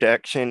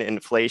Reduction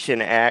Inflation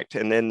Act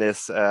and then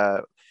this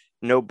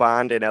no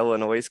bond in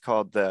Illinois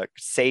called the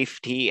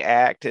Safety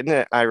Act? Isn't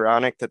it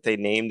ironic that they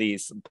name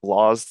these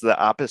laws the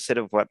opposite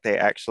of what they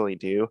actually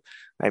do?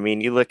 I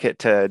mean, you look at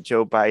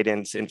Joe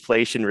Biden's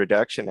Inflation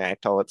Reduction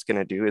Act, all it's going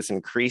to do is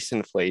increase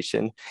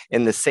inflation.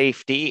 In the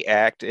Safety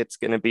Act, it's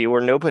going to be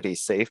where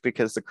nobody's safe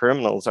because the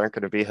criminals aren't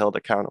going to be held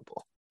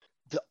accountable.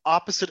 The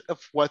opposite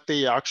of what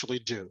they actually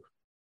do.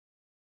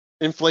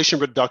 Inflation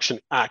Reduction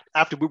Act,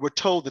 after we were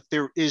told that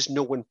there is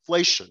no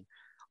inflation,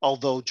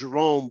 although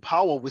Jerome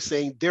Powell was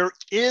saying there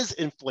is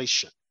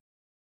inflation.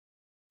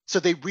 So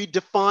they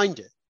redefined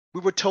it.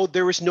 We were told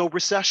there is no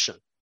recession.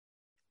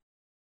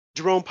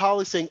 Jerome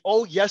Powell is saying,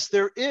 oh, yes,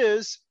 there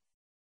is.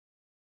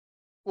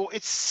 Well,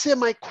 it's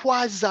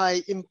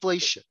semi-quasi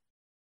inflation.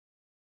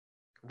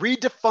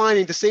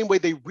 Redefining the same way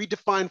they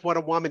redefined what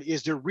a woman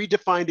is. They're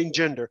redefining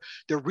gender.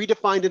 They're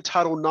redefined in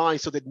Title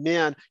IX so that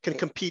men can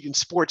compete in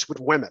sports with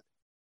women.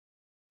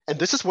 And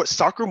this is what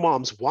soccer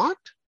moms want?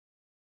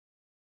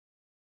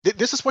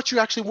 This is what you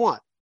actually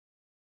want.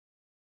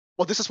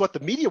 Well, this is what the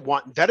media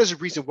want. That is the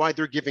reason why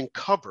they're giving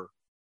cover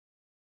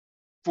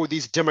for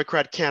these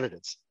Democrat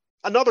candidates.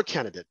 Another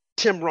candidate,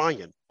 Tim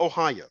Ryan,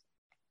 Ohio,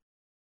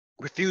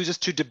 refuses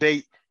to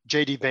debate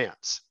J.D.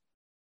 Vance.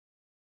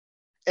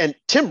 And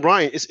Tim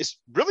Ryan is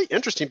really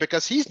interesting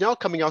because he's now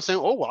coming out saying,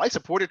 oh, well, I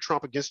supported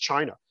Trump against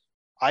China.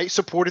 I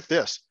supported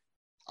this.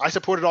 I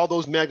supported all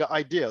those mega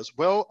ideas.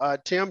 Well,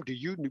 Tim, do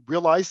you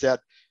realize that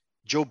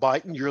Joe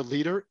Biden, your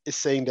leader, is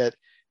saying that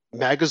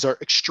MAGAs are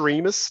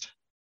extremists?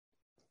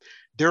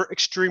 They're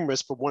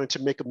extremists for wanting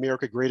to make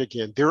America great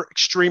again. They're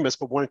extremists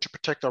for wanting to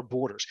protect our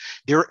borders.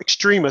 They're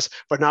extremists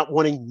for not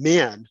wanting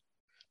men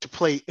to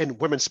play in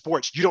women's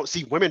sports. You don't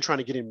see women trying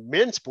to get in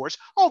men's sports,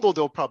 although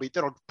that'll probably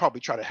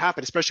try to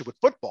happen, especially with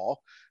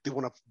football. They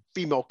want a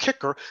female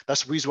kicker.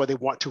 That's the reason why they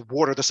want to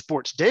water the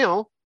sports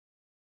down.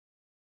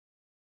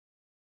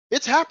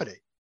 It's happening.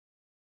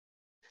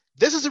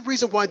 This is the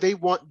reason why they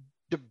want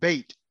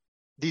debate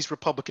these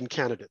Republican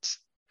candidates,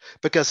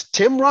 because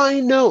Tim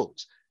Ryan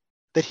knows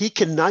that he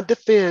cannot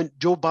defend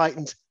Joe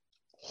Biden's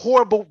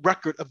horrible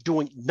record of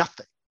doing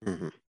nothing.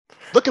 Mm-hmm.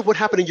 Look at what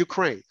happened in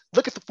Ukraine.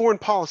 Look at the foreign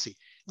policy.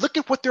 Look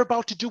at what they're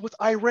about to do with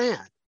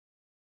Iran.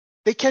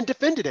 They can't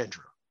defend it,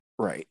 Andrew.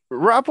 Right.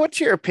 Rob, what's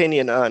your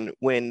opinion on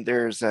when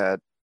there's a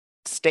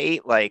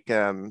state like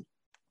Joe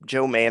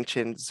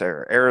Manchin's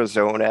or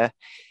Arizona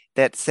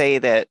that say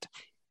that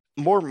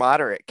more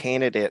moderate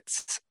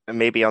candidates,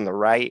 maybe on the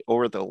right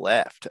or the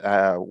left,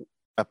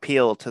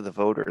 appeal to the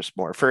voters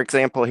more? For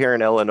example, here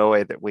in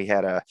Illinois, that we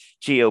had a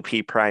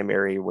GOP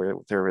primary where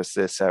there was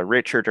this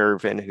Richard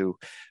Irvin, who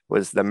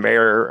was the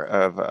mayor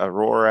of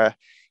Aurora,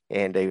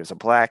 and he was a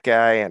black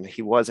guy, and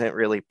he wasn't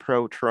really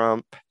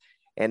pro-Trump.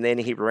 And then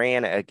he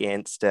ran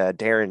against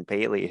Darren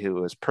Bailey, who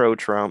was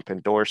pro-Trump,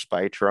 endorsed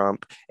by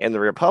Trump. And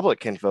the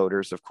Republican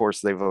voters, of course,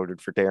 they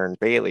voted for Darren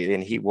Bailey,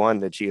 and he won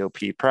the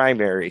GOP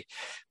primary.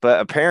 But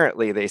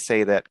apparently they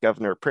say that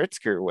Governor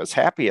Pritzker was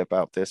happy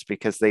about this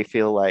because they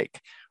feel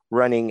like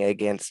running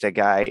against a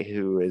guy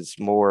who is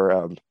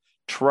more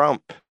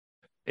Trump,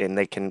 and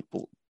they can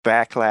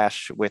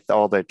backlash with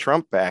all the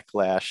Trump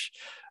backlash,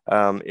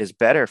 is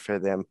better for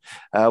them.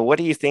 What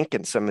do you think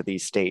in some of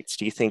these states?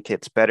 Do you think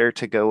it's better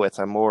to go with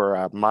a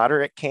more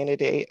moderate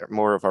candidate, or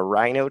more of a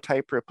rhino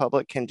type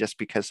Republican just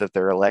because of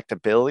their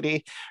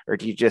electability? Or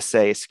do you just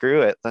say,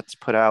 screw it, let's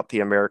put out the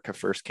America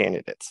First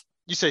candidates?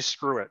 You say,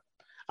 screw it.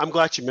 I'm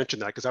glad you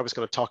mentioned that, because I was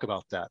going to talk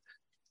about that,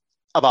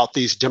 about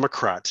these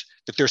Democrats,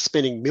 that they're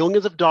spending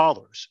millions of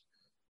dollars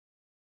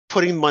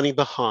putting money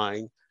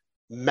behind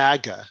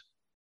MAGA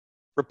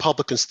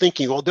Republicans,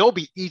 thinking, well, they'll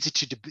be easy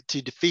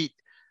to defeat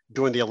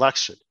during the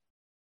election.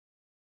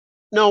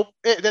 No,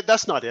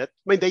 that's not it.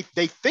 I mean,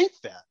 they think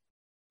that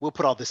we'll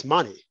put all this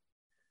money.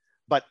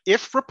 But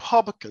if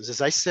Republicans,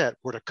 as I said,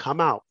 were to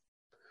come out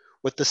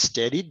with a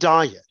steady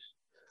diet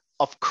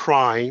of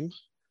crime,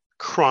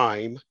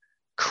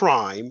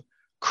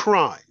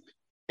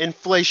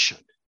 inflation,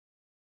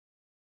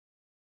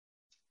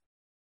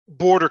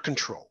 border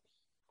control,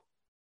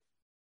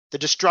 the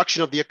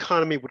destruction of the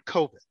economy with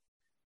COVID,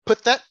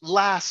 put that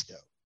last though,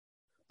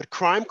 but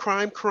crime,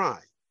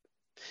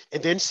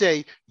 and then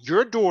say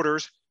your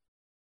daughters,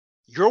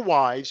 your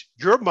wives,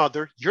 your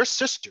mother, your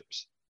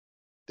sisters,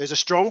 there's a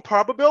strong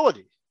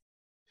probability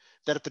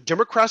that if the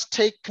Democrats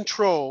take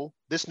control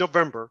this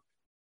November,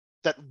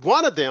 that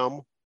one of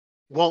them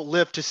won't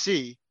live to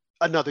see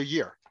another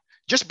year.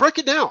 Just break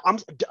it down.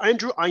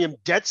 Andrew, I am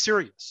dead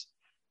serious.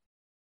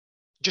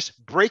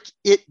 Just break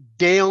it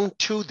down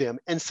to them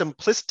in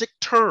simplistic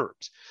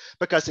terms,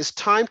 because it's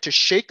time to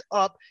shake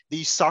up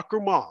these soccer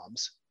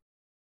moms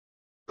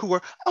who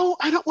are, oh,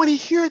 I don't want to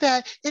hear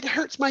that. It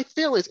hurts my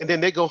feelings. And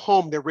then they go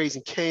home, they're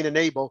raising Cain and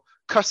Abel,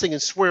 cussing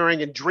and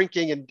swearing and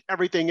drinking and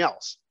everything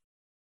else.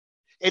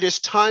 It is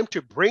time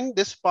to bring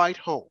this fight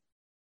home.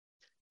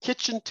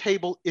 Kitchen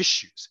table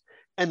issues,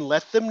 and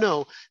let them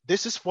know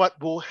this is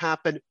what will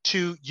happen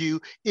to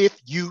you if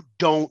you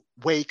don't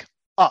wake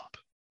up.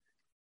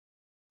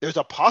 There's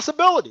a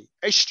possibility,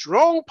 a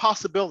strong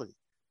possibility.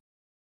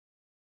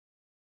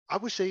 I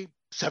would say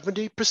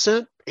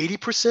 70%,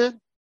 80%,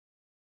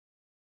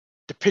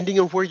 depending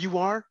on where you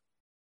are,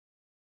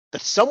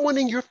 that someone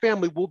in your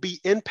family will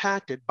be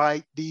impacted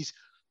by these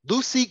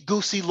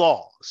loosey-goosey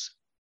laws.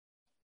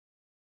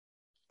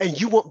 And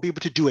you won't be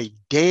able to do a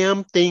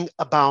damn thing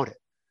about it.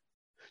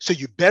 So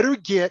you better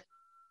get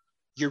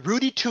your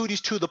Rudy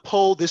Tooties to the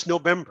poll this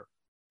November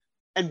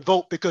and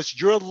vote, because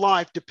your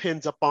life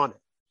depends upon it.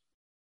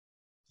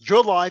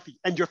 Your life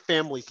and your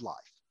family's life.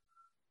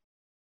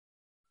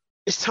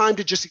 It's time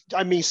to just,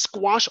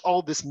 squash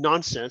all this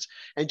nonsense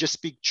and just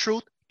speak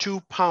truth to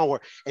power.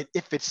 And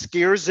if it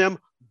scares them,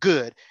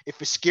 good.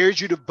 If it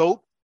scares you to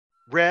vote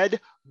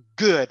red,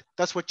 good.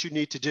 That's what you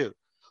need to do.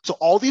 So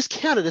all these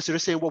candidates that are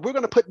saying, well, we're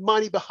going to put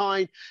money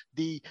behind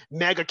the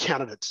MAGA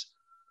candidates.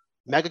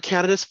 MAGA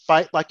candidates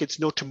fight like it's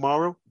no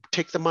tomorrow.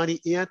 Take the money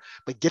in,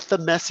 but get the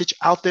message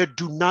out there.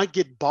 Do not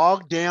get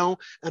bogged down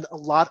in a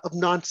lot of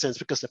nonsense,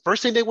 because the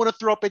first thing they want to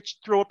throw up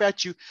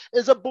at you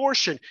is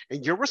abortion.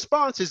 And your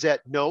response is that,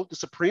 no, the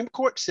Supreme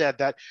Court said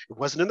that it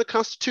wasn't in the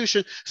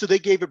Constitution, so they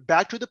gave it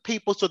back to the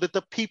people so that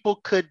the people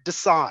could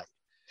decide.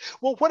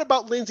 Well, what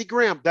about Lindsey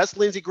Graham? That's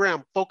Lindsey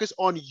Graham. Focus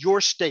on your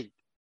state.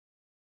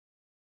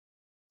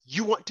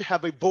 You want to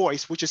have a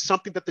voice, which is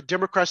something that the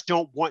Democrats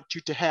don't want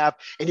you to have.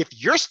 And if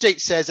your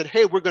state says that,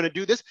 hey, we're going to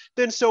do this,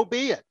 then so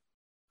be it.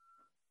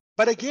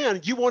 But again,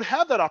 you won't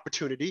have that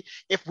opportunity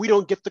if we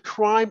don't get the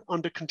crime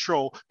under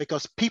control,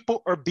 because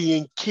people are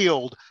being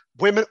killed.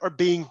 Women are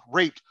being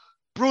raped,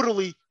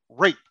 brutally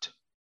raped.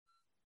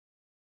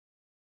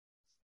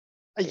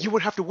 And you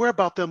wouldn't have to worry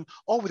about them,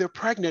 oh, they're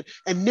pregnant,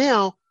 and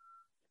now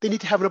they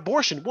need to have an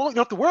abortion. Well, you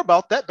don't have to worry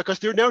about that because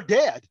they're now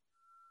dead.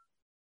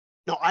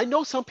 Now, I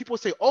know some people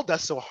say, oh,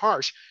 that's so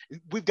harsh.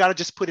 We've got to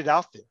just put it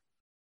out there.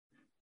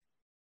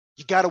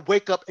 You got to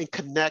wake up and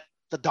connect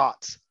the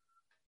dots,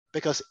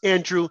 because,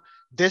 Andrew,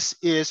 this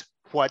is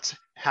what's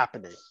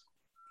happening.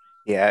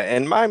 Yeah,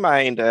 in my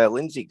mind,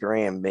 Lindsey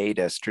Graham made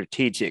a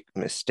strategic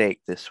mistake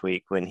this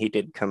week when he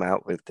did come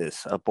out with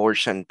this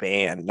abortion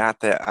ban. Not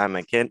that I'm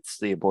against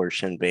the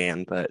abortion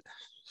ban, but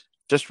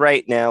just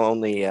right now,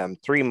 only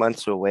 3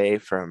 months away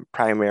from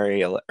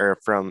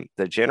from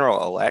the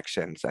general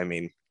elections. I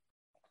mean,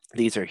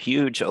 these are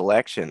huge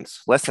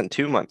elections, less than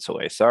 2 months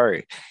away,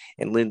 sorry.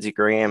 And Lindsey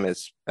Graham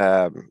is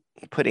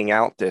putting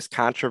out this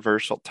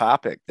controversial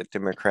topic that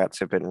Democrats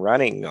have been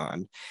running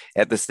on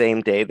at the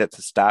same day that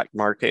the stock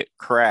market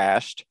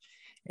crashed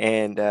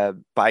and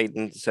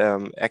Biden's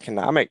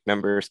economic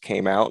numbers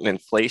came out and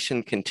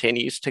inflation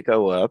continues to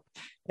go up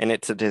and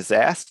it's a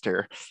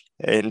disaster.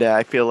 And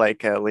I feel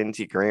like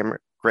Lindsey Graham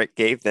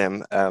gave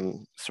them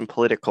some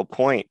political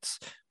points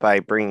by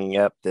bringing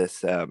up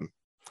this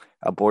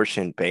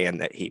abortion ban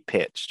that he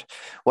pitched.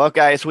 Well,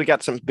 guys, we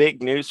got some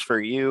big news for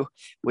you.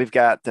 We've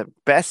got the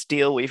best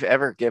deal we've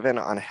ever given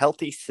on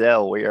Healthy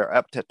Cell. We are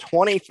up to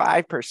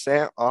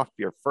 25% off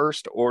your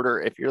first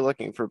order. If you're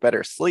looking for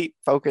better sleep,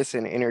 focus,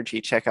 and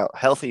energy, check out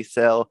Healthy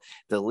Cell,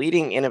 the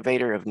leading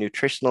innovator of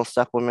nutritional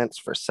supplements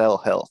for cell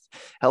health.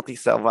 Healthy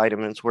Cell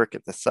vitamins work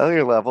at the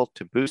cellular level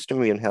to boost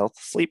immune health,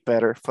 sleep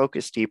better,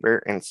 focus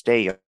deeper, and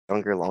stay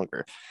younger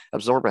longer.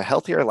 Absorb a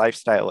healthier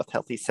lifestyle with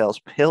Healthy Cell's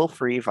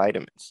pill-free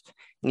vitamins.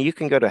 And you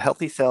can go to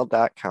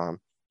healthycell.com,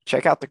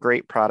 check out the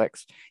great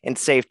products, and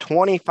save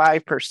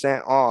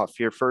 25% off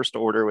your first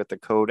order with the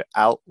code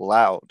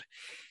OUTLOUD.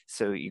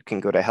 So you can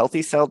go to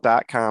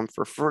healthycell.com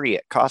for free.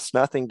 It costs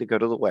nothing to go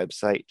to the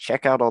website,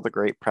 check out all the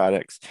great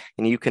products,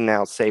 and you can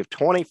now save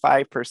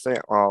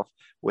 25% off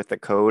with the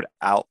code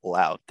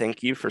OUTLOUD.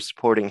 Thank you for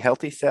supporting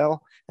Healthy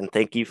Cell, and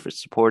thank you for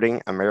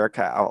supporting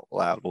America Out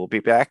Loud. We'll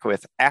be back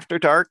with After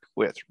Dark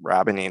with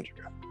Rob and Andrew.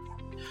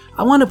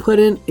 I want to put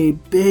in a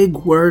big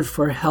word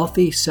for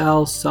Healthy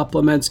Cell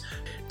supplements.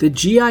 The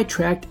GI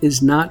tract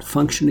is not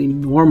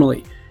functioning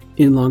normally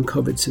in long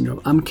COVID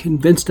syndrome. I'm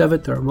convinced of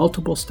it. There are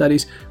multiple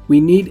studies. We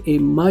need a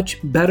much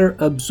better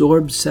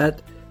absorbed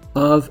set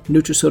of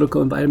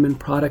nutraceutical and vitamin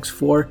products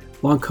for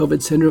long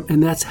COVID syndrome,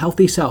 and that's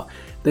Healthy Cell.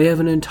 They have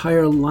an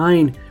entire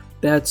line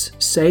that's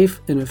safe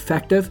and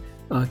effective,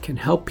 can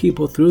help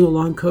people through the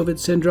long COVID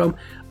syndrome.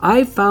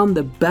 I found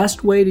the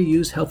best way to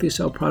use Healthy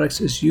Cell products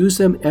is use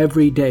them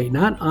every day,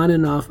 not on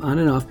and off, on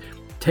and off.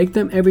 Take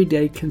them every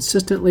day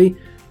consistently.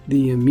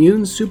 The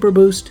Immune Super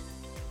Boost,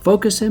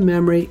 Focus and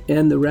Memory,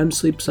 and the REM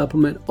Sleep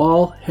Supplement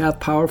all have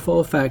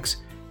powerful effects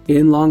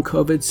in long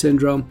COVID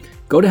syndrome.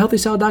 Go to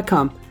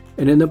healthycell.com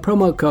and in the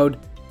promo code,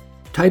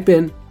 type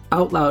in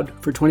OUTLOUD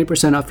for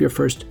 20% off your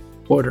first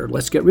order.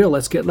 Let's get real,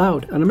 let's get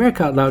loud on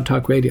America Out Loud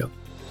Talk Radio.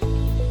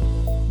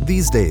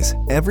 These days,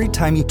 every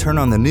time you turn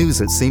on the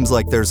news, it seems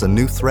like there's a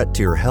new threat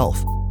to your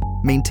health.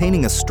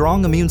 Maintaining a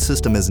strong immune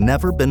system has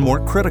never been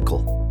more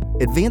critical.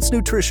 Advanced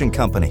nutrition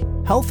company,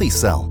 Healthy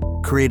Cell,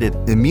 created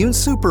Immune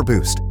Super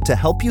Boost to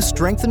help you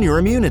strengthen your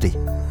immunity.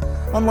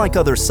 Unlike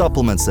other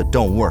supplements that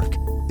don't work,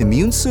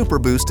 Immune Super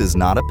Boost is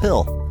not a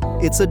pill.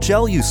 It's a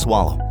gel you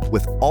swallow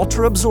with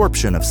ultra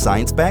absorption of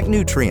science-backed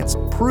nutrients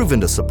proven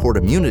to support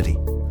immunity,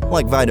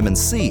 like vitamin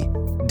C,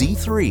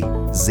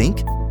 D3,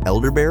 zinc,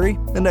 elderberry,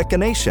 and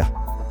echinacea.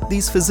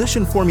 These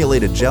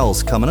physician-formulated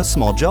gels come in a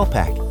small gel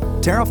pack.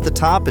 Tear off the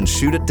top and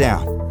shoot it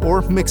down,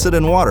 or mix it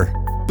in water.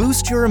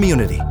 Boost your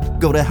immunity.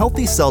 Go to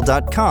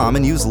healthycell.com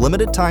and use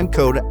limited time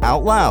code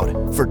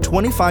OUTLOUD for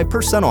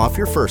 25% off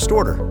your first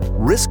order.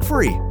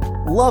 Risk-free.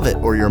 Love it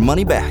or your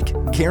money back.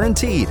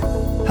 Guaranteed.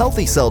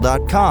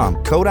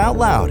 Healthycell.com, code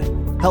OUTLOUD.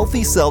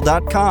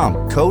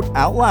 Healthycell.com, code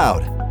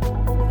OUTLOUD.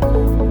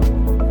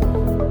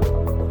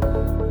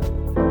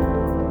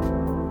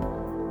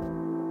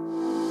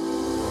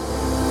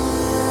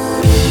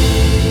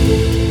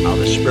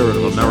 The spirit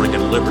of American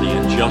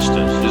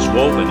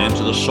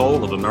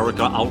soul of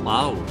America Out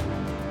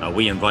Loud.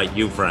 We invite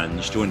you,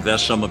 friends, to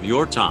invest some of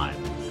your time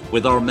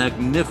with our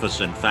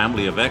magnificent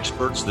family of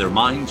experts, their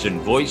minds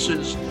and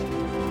voices.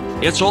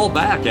 It's all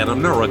back at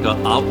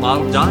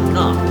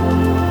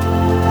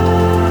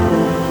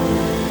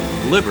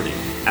AmericaOutloud.com. Liberty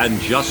and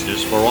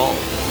justice for all.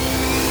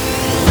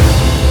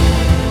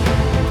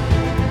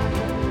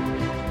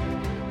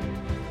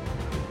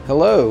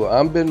 Hello,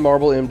 I'm Ben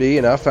Marble, MD,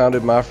 and I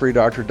founded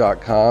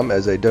MyFreeDoctor.com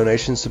as a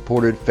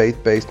donation-supported,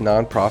 faith-based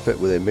nonprofit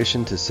with a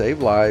mission to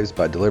save lives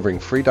by delivering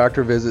free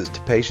doctor visits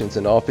to patients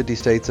in all 50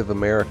 states of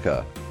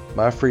America.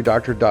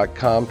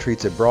 MyFreeDoctor.com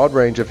treats a broad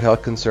range of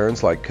health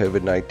concerns like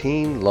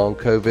COVID-19, long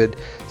COVID,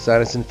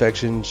 sinus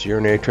infections,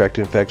 urinary tract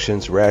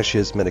infections,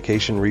 rashes,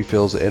 medication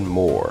refills, and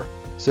more.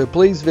 So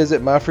please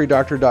visit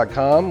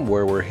MyFreeDoctor.com,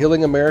 where we're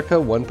healing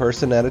America one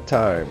person at a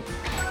time.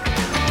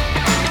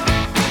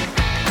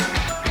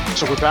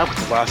 So we're back with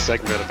the last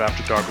segment of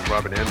After Dark with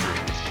Rob and Andrew.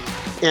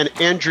 And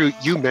Andrew,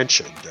 you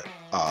mentioned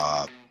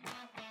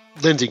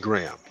Lindsey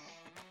Graham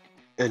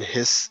and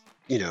his,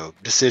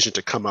 decision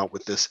to come out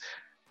with this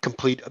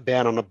complete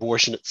ban on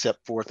abortion,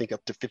 except for I think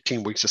up to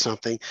 15 weeks or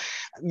something.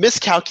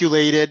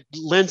 Miscalculated.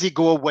 Lindsey,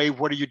 go away.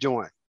 What are you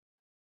doing?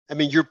 I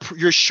mean,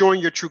 you're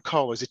showing your true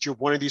colors that you're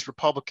one of these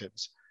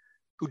Republicans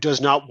who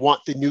does not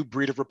want the new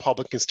breed of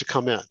Republicans to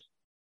come in.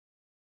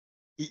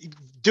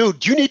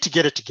 Dude, you need to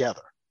get it together.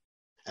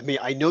 I mean,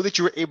 I know that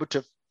you were able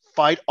to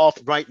fight off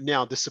right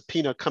now the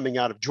subpoena coming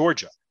out of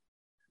Georgia,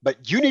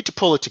 but you need to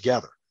pull it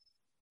together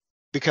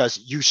because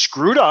you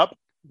screwed up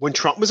when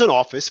Trump was in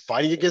office,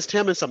 fighting against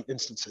him in some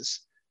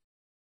instances.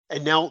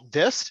 And now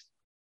this,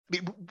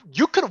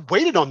 you could have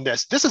waited on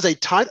this. This is a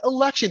tight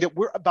election that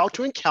we're about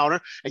to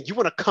encounter, and you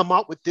want to come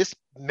out with this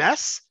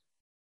mess?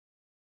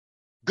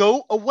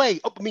 Go away.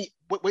 Oh, wait,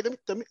 let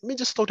me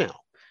just slow down.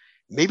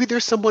 Maybe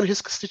there's someone in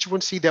his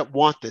constituency that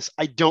want this.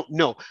 I don't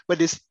know, but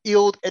it's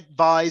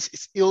ill-advised,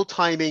 it's ill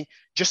timing.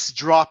 Just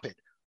drop it.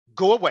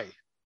 Go away.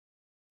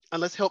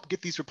 And let's help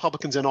get these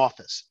Republicans in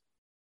office.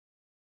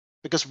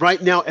 Because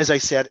right now, as I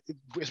said,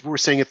 as we were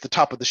saying at the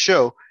top of the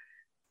show,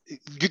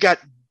 you got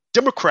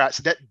Democrats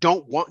that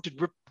don't want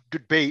to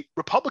debate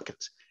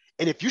Republicans.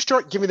 And if you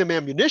start giving them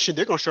ammunition,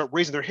 they're going to start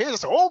raising their hands and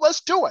say, oh,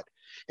 let's do it.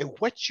 And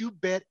what you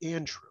bet,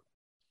 Andrew,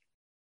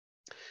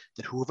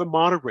 that whoever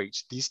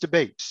moderates these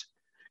debates,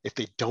 if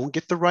they don't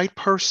get the right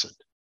person,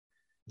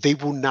 they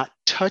will not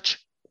touch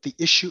the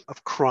issue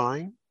of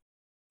crime.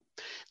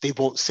 They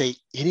won't say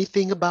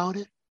anything about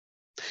it.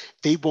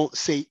 They won't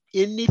say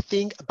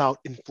anything about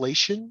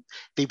inflation.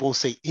 They won't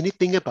say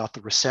anything about the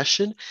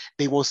recession.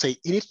 They won't say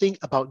anything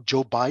about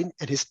Joe Biden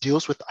and his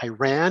deals with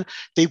Iran.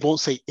 They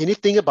won't say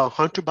anything about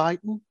Hunter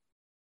Biden.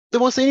 They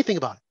won't say anything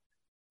about it.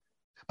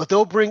 But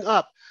they'll bring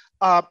up,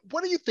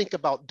 what do you think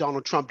about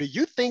Donald Trump? Do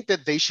you think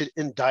that they should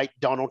indict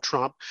Donald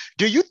Trump?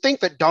 Do you think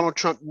that Donald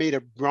Trump made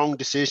a wrong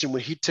decision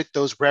when he took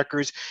those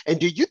records? And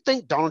do you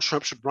think Donald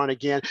Trump should run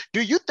again?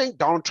 Do you think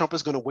Donald Trump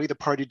is going to weigh the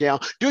party down?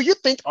 Do you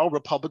think all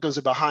Republicans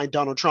are behind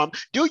Donald Trump?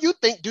 Do you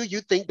think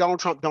Donald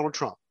Trump?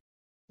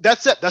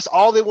 That's it. That's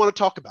all they want to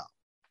talk about.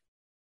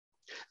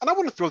 And I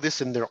want to throw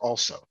this in there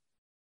also.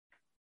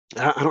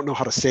 I don't know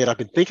how to say it. I've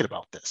been thinking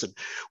about this, and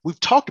we've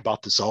talked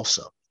about this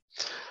also.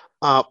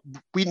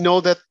 We know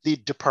that the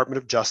Department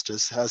of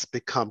Justice has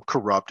become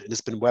corrupt and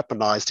has been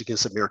weaponized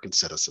against American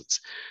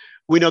citizens.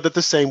 We know that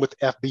the same with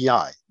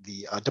FBI,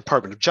 the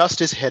Department of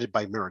Justice headed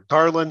by Merrick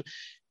Garland,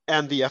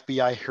 and the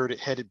FBI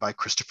headed by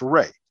Christopher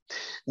Wray.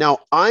 Now,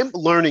 I'm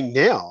learning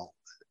now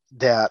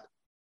that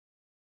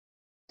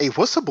a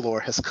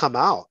whistleblower has come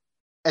out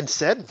and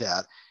said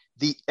that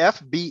the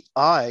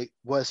FBI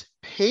was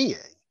paying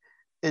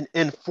an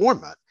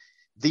informant,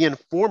 the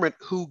informant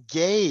who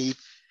gave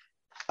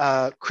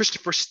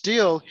Christopher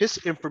Steele his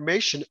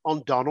information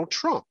on Donald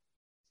Trump.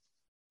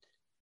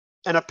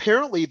 And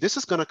apparently this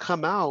is going to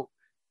come out.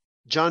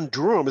 John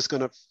Durham is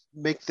going to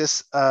make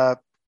this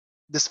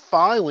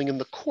filing in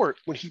the court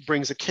when he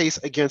brings a case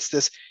against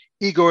this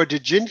Igor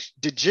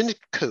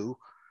Didjinenko.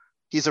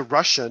 He's a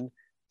Russian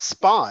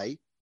spy.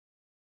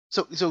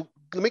 So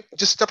let me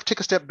just take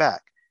a step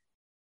back.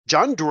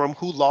 John Durham,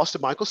 who lost the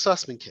Michael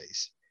Sussman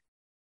case,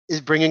 is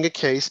bringing a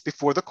case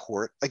before the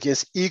court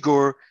against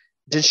Igor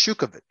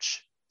Didjinenko.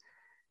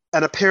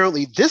 And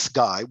apparently this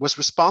guy was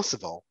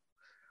responsible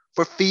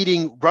for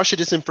feeding Russia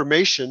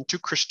disinformation to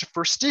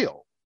Christopher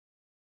Steele,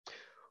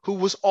 who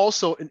was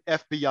also an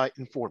FBI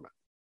informant.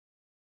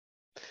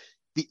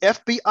 The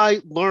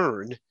FBI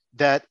learned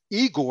that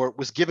Igor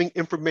was giving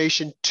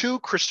information to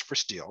Christopher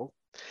Steele.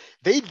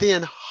 They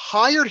then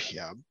hired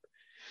him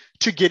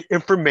to get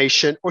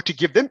information or to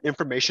give them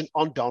information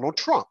on Donald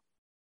Trump.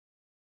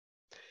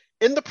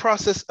 In the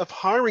process of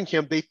hiring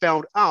him, they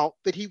found out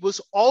that he was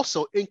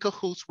also in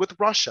cahoots with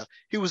Russia.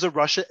 He was a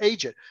Russia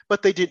agent,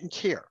 but they didn't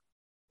care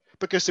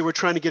because they were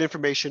trying to get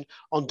information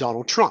on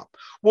Donald Trump.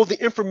 Well, the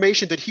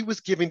information that he was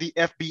giving the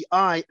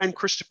FBI and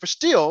Christopher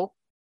Steele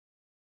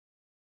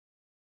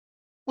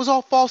was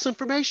all false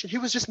information. He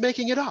was just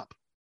making it up.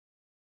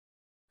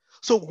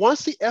 So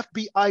once the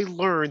FBI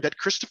learned that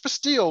Christopher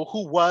Steele,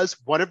 who was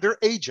one of their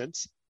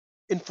agents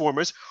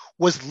informers,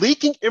 was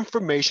leaking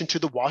information to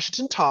the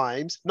Washington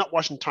Times, not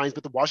Washington Times,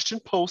 but the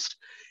Washington Post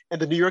and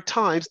the New York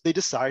Times. They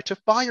decided to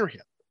fire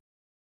him.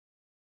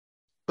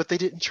 But they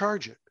didn't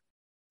charge him.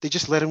 They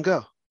just let him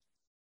go.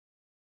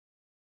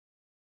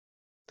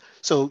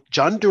 So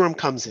John Durham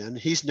comes in.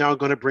 He's now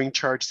going to bring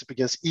charges up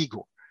against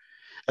Igor.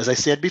 As I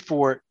said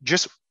before,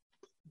 just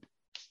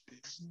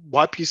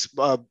wipe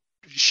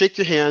shake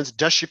your hands,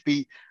 dust your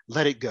feet,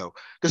 let it go,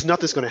 because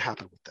nothing's going to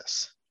happen with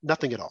this.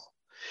 Nothing at all.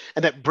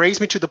 And that brings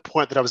me to the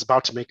point that I was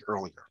about to make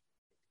earlier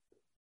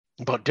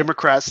about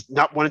Democrats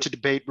not wanting to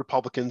debate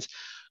Republicans.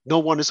 No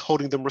one is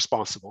holding them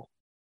responsible.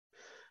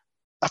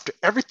 After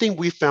everything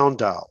we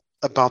found out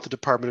about the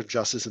Department of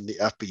Justice and the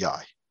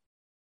FBI,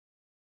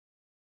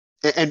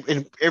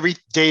 and every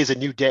day is a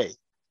new day,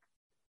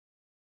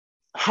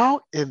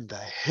 how in the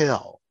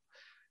hell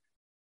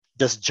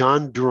does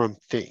John Durham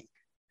think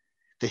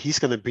that he's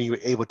going to be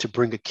able to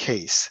bring a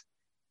case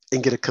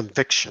and get a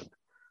conviction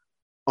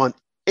on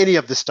any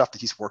of the stuff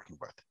that he's working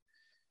with?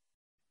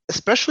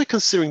 Especially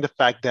considering the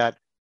fact that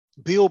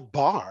Bill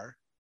Barr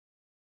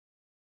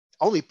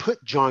only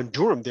put John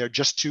Durham there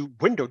just to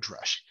window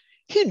dress.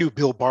 He knew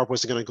Bill Barr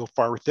wasn't going to go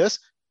far with this,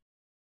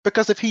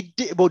 because if he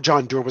did, well,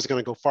 John Durham was going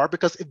to go far,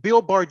 because if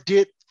Bill Barr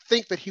did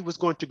think that he was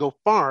going to go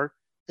far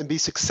and be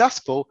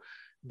successful,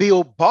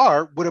 Bill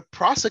Barr would have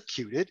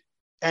prosecuted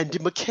Andy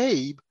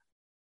McCabe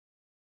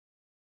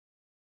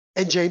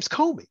and James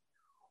Comey.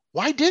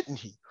 Why didn't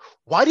he?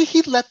 Why did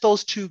he let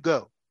those two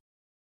go?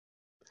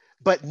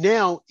 But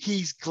now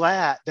he's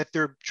glad that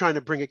they're trying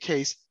to bring a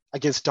case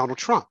against Donald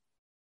Trump.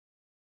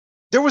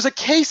 There was a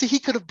case that he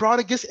could have brought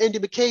against Andy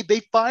McCabe. They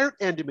fired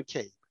Andy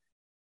McCabe.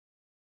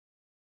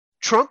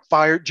 Trump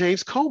fired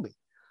James Comey.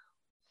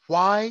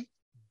 Why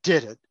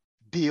didn't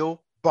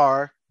Bill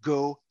Barr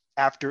go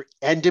after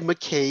Andy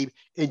McCabe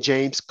and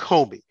James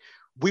Comey?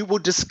 We will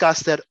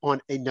discuss that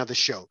on another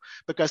show,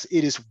 because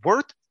it is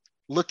worth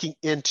looking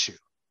into.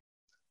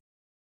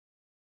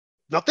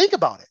 Now think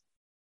about it.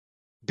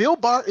 Bill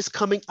Barr is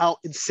coming out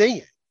and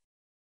saying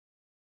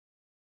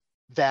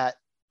that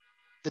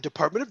the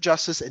Department of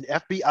Justice and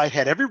FBI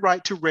had every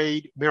right to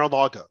raid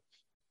Mar-a-Lago,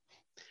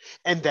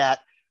 and that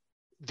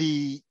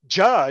the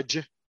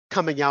judge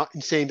coming out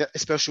and saying that a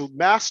special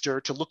master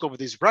to look over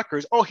these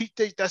records,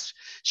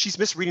 she's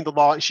misreading the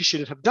law and she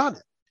shouldn't have done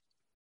it.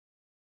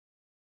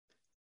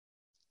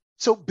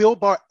 So Bill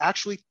Barr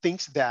actually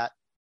thinks that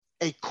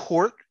a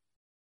court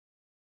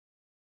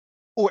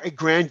or a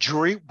grand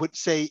jury would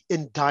say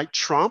indict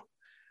Trump,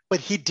 but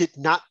he did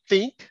not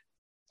think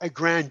a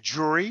grand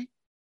jury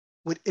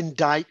would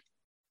indict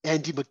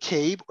Andy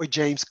McCabe or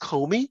James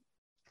Comey.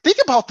 Think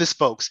about this,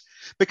 folks,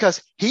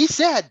 because he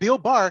said, Bill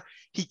Barr,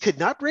 he could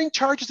not bring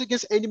charges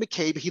against Andy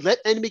McCabe. He let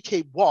Andy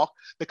McCabe walk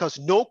because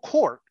no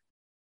court,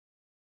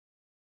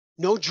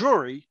 no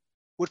jury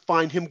would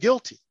find him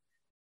guilty.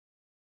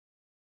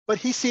 But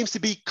he seems to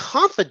be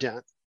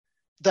confident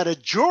that a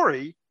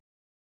jury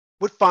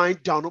would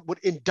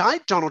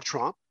indict Donald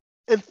Trump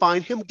and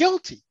find him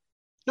guilty.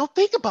 Now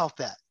think about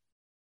that.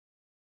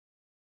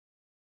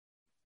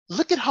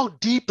 Look at how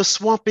deep the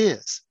swamp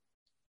is.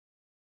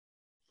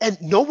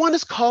 And no one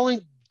is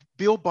calling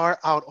Bill Barr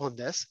out on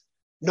this.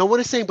 No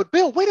one is saying, but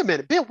Bill, wait a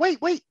minute. Bill,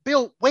 wait,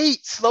 Bill,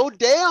 wait, slow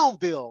down,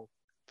 Bill.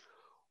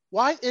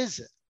 Why is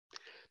it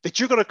that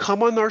you're going to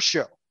come on our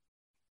show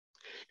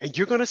and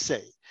you're going to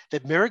say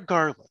that Merrick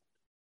Garland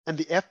and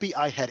the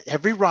FBI had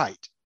every right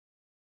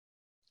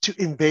to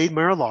invade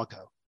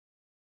Mar-a-Lago,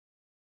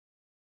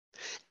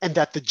 and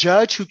that the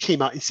judge who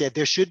came out and said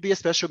there should be a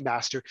special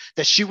master,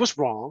 that she was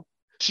wrong,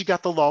 she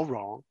got the law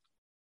wrong,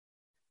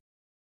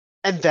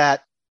 and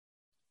that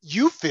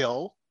you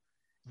feel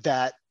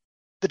that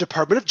the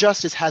Department of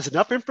Justice has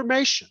enough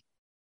information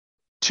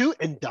to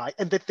indict,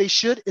 and that they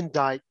should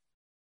indict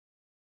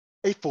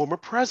a former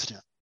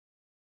president?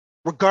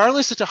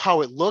 Regardless as to how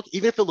it looked,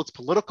 even if it looks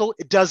political,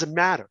 it doesn't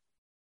matter.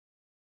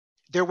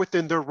 They're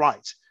within their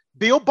rights.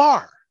 Bill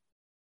Barr,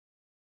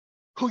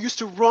 who used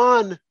to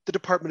run the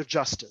Department of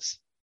Justice,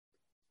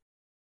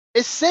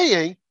 is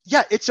saying,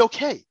 yeah, it's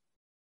okay.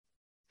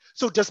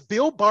 So does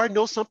Bill Barr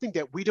know something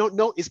that we don't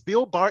know? Is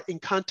Bill Barr in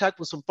contact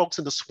with some folks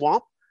in the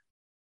swamp?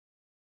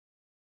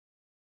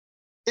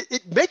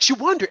 It makes you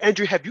wonder,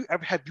 Andrew, have you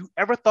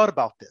ever thought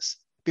about this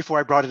before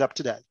I brought it up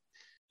today?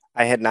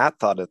 I had not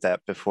thought of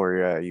that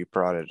before you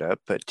brought it up,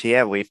 but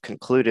yeah, we've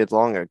concluded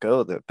long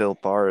ago that Bill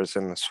Barr is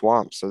in the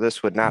swamp, so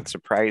this would not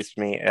surprise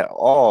me at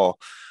all.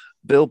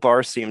 Bill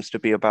Barr seems to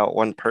be about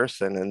one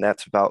person, and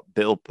that's about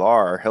Bill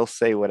Barr. He'll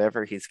say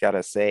whatever he's got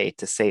to say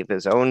to save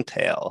his own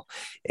tail,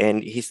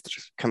 and he's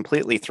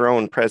completely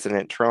thrown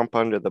President Trump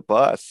under the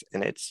bus,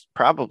 and it's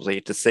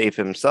probably to save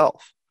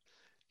himself.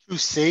 To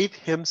save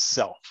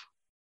himself.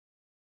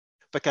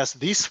 Because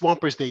these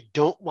swampers, they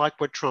don't like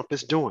what Trump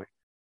is doing.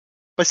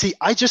 But see,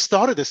 I just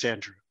thought of this,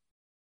 Andrew,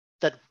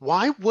 that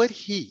why would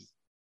he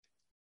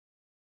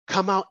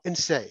come out and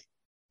say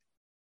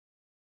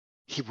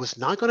he was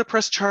not going to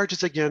press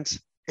charges against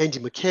Andy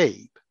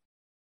McCabe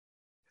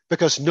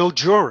because no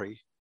jury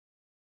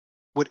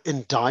would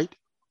indict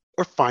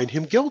or find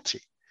him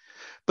guilty?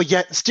 But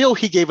yet still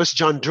he gave us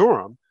John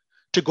Durham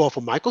to go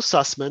for Michael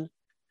Sussman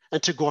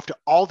and to go after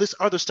all this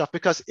other stuff.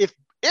 Because if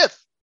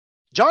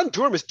John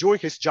Durham is doing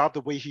his job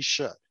the way he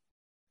should,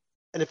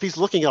 and if he's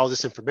looking at all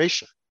this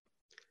information,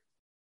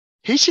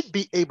 he should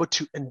be able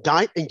to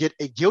indict and get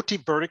a guilty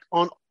verdict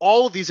on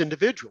all of these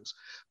individuals.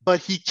 But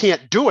he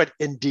can't do it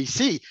in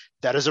DC.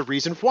 That is a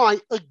reason why,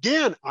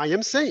 again, I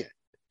am saying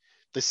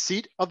the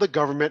seat of the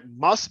government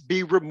must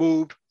be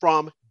removed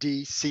from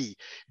DC.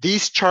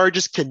 These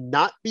charges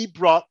cannot be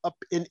brought up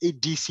in a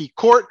DC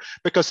court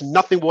because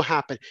nothing will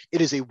happen.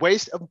 It is a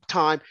waste of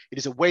time. It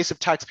is a waste of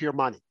taxpayer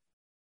money.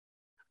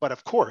 But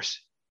of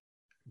course,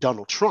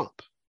 Donald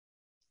Trump,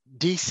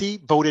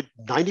 DC voted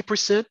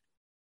 90%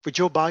 for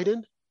Joe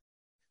Biden.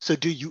 So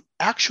do you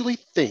actually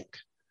think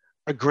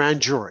a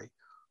grand jury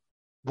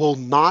would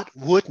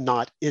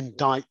not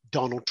indict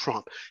Donald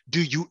Trump?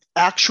 Do you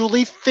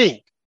actually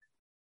think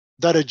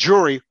that a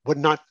jury would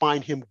not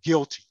find him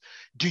guilty?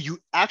 Do you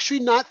actually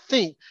not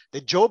think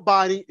that Joe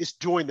Biden is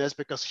doing this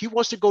because he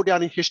wants to go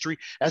down in history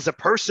as a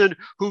person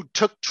who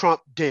took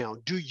Trump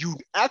down? Do you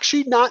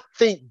actually not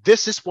think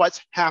this is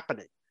what's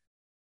happening?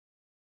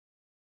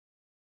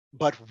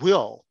 But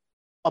will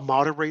a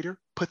moderator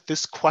put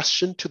this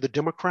question to the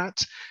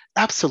Democrats?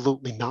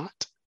 Absolutely not.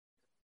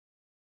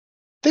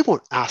 They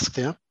won't ask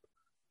them.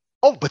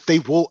 Oh, but they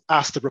will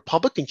ask the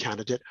Republican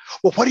candidate,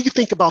 well, what do you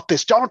think about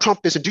this? Donald Trump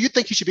isn't. Do you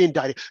think he should be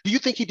indicted? Do you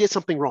think he did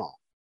something wrong?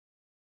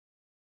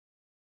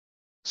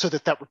 So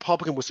that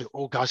Republican will say,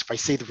 oh gosh, if I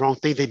say the wrong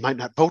thing, they might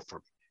not vote for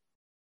me.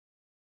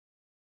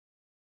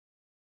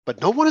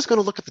 But no one is going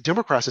to look at the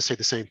Democrats and say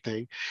the same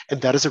thing.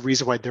 And that is the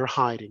reason why they're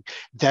hiding.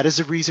 That is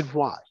the reason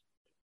why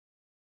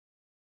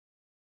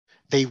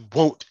they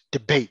won't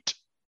debate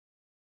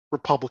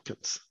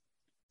Republicans.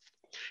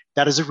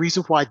 That is the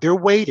reason why they're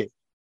waiting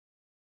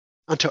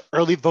until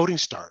early voting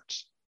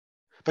starts.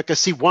 Because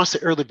see, once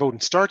the early voting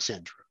starts,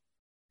 Andrew,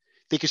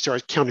 they can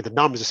start counting the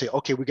numbers and say,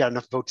 okay, we got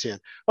enough votes in.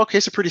 Okay,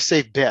 it's a pretty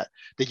safe bet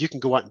that you can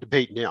go out and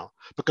debate now,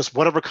 because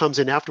whatever comes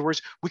in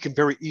afterwards, we can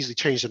very easily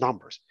change the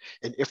numbers.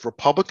 And if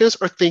Republicans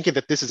are thinking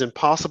that this is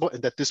impossible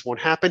and that this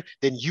won't happen,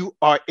 then you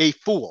are a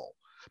fool,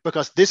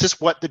 because this is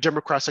what the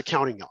Democrats are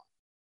counting on.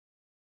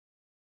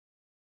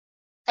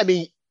 I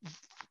mean,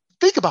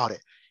 think about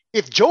it.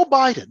 If Joe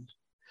Biden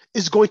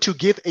is going to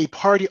give a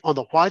party on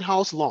the White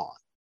House lawn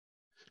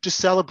to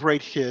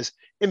celebrate his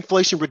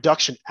Inflation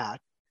Reduction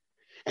Act,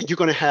 and you're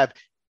going to have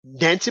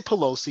Nancy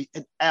Pelosi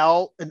and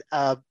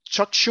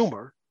Chuck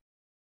Schumer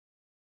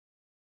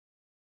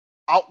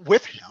out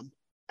with him,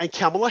 and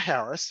Kamala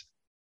Harris,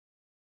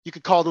 you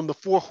could call them the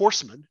four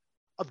horsemen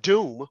of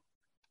doom,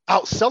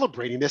 out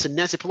celebrating this, and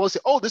Nancy Pelosi,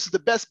 oh, this is the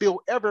best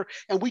bill ever,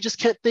 and we just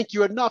can't thank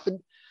you enough. And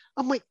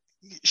I'm like,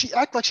 she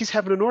acts like she's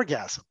having an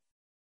orgasm.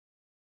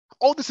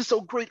 Oh, this is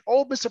so great.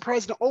 Oh, Mr.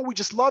 President, oh, we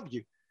just love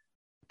you.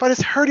 But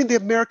it's hurting the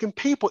American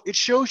people. It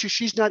shows you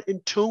she's not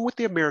in tune with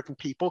the American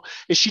people,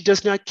 and she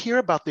does not care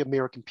about the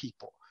American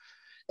people.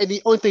 And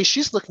the only thing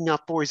she's looking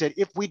out for is that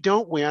if we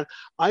don't win,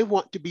 I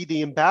want to be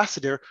the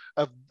ambassador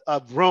of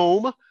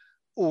Rome,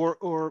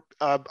 or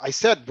I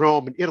said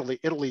Rome in Italy.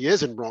 Italy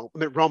is in Rome. I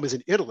mean, Rome is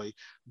in Italy,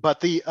 but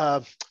the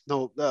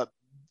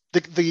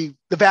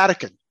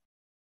Vatican.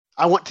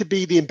 I want to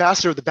be the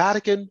ambassador of the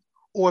Vatican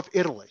or of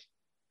Italy.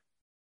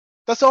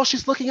 That's all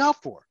she's looking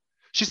out for.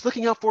 She's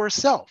looking out for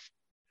herself,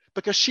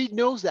 because she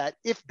knows that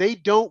if they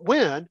don't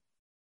win,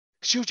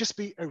 she'll just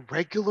be a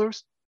regular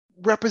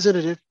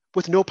representative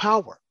with no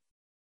power.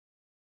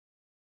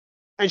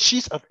 And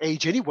she's of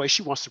age anyway.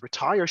 She wants to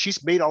retire.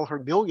 She's made all her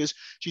millions.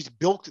 She's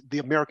built the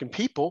American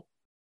people,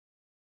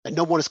 and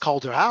no one has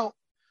called her out.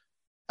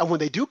 And when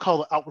they do call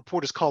her out,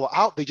 reporters call her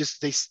out. They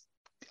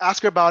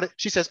ask her about it.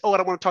 She says, oh, I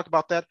don't want to talk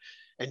about that.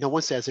 And no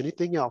one says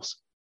anything else.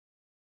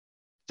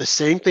 The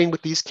same thing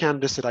with these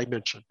candidates that I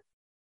mentioned.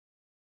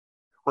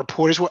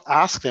 Reporters will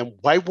ask them,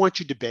 why won't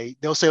you debate?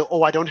 They'll say,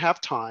 oh, I don't have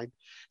time.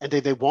 And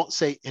then they won't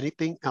say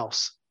anything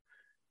else,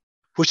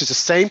 which is the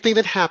same thing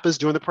that happens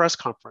during the press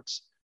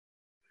conference.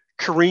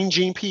 Karine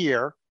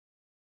Jean-Pierre,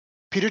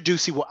 Peter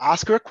Doocy will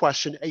ask her a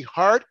question, a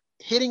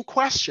hard-hitting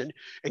question,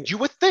 and you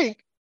would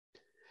think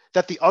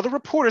that the other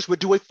reporters would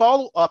do a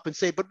follow-up and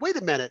say, but wait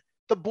a minute,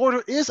 the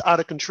border is out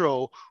of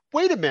control.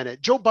 Wait a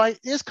minute, Joe Biden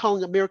is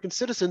calling American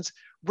citizens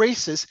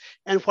racist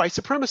and white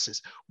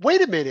supremacists.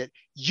 Wait a minute,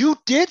 you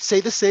did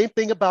say the same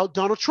thing about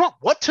Donald Trump.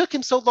 What took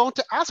him so long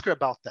to ask her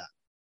about that?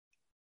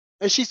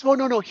 And she said, oh,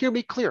 no, hear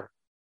me clear.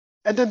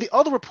 And then the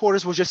other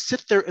reporters will just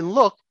sit there and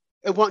look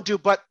and won't do,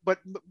 but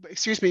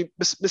excuse me,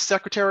 Miss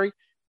Secretary,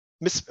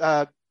 Miss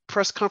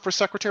Press Conference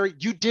Secretary,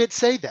 you did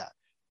say that.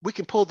 We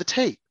can pull the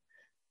tape.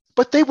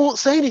 But they won't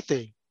say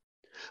anything.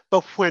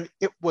 But when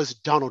it was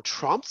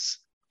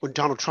when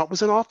Donald Trump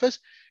was in office,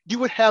 you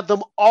would have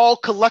them all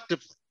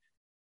collectively.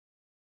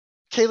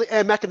 Kayleigh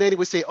Ann McEnany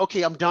would say,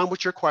 okay, I'm done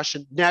with your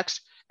question, next.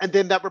 And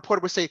then that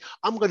reporter would say,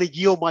 I'm going to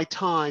yield my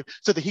time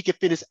so that he could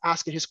finish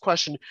asking his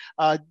question,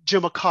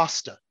 Jim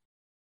Acosta.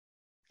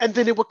 And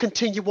then it would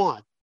continue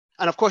on.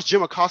 And of course,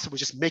 Jim Acosta was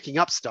just making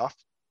up stuff.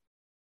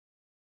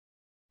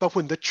 But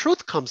when the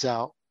truth comes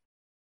out,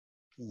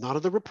 none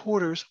of the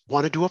reporters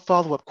want to do a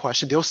follow-up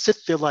question. They'll sit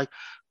there like,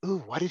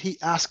 ooh, why did he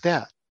ask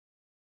that?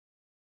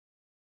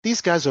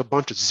 These guys are a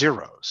bunch of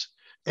zeros,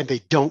 and they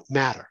don't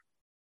matter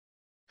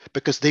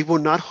because they will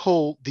not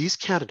hold these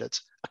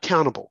candidates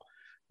accountable.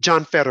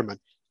 John Fetterman,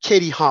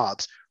 Katie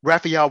Hobbs,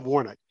 Raphael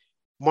Warnock,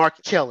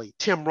 Mark Kelly,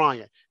 Tim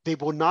Ryan, they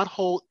will not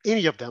hold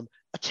any of them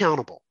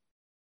accountable.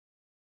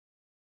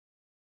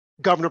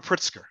 Governor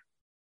Pritzker,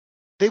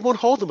 they won't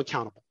hold them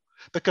accountable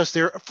because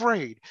they're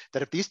afraid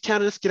that if these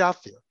candidates get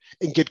out there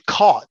and get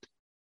caught,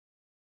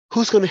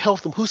 who's going to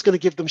help them? Who's going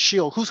to give them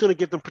shield? Who's going to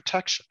give them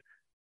protection?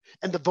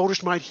 And the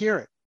voters might hear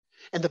it.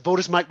 And the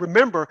voters might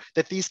remember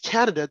that these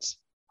candidates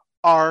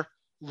are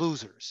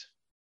losers.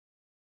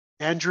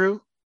 Andrew,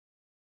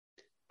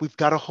 we've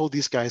got to hold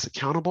these guys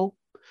accountable.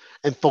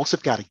 And folks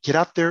have got to get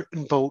out there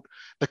and vote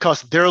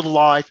because their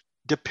life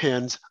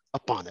depends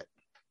upon it.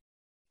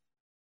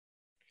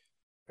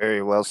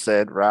 Very well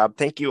said, Rob.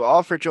 Thank you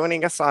all for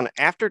joining us on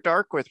After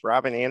Dark with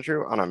Rob and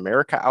Andrew on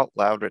America Out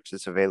Loud, which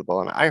is available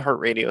on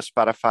iHeartRadio,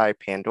 Spotify,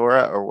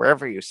 Pandora, or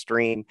wherever you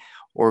stream,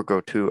 or go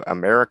to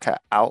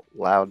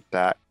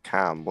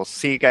AmericaOutloud.com. We'll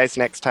see you guys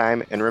next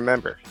time. And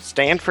remember,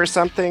 stand for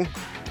something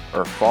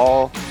or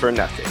fall for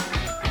nothing.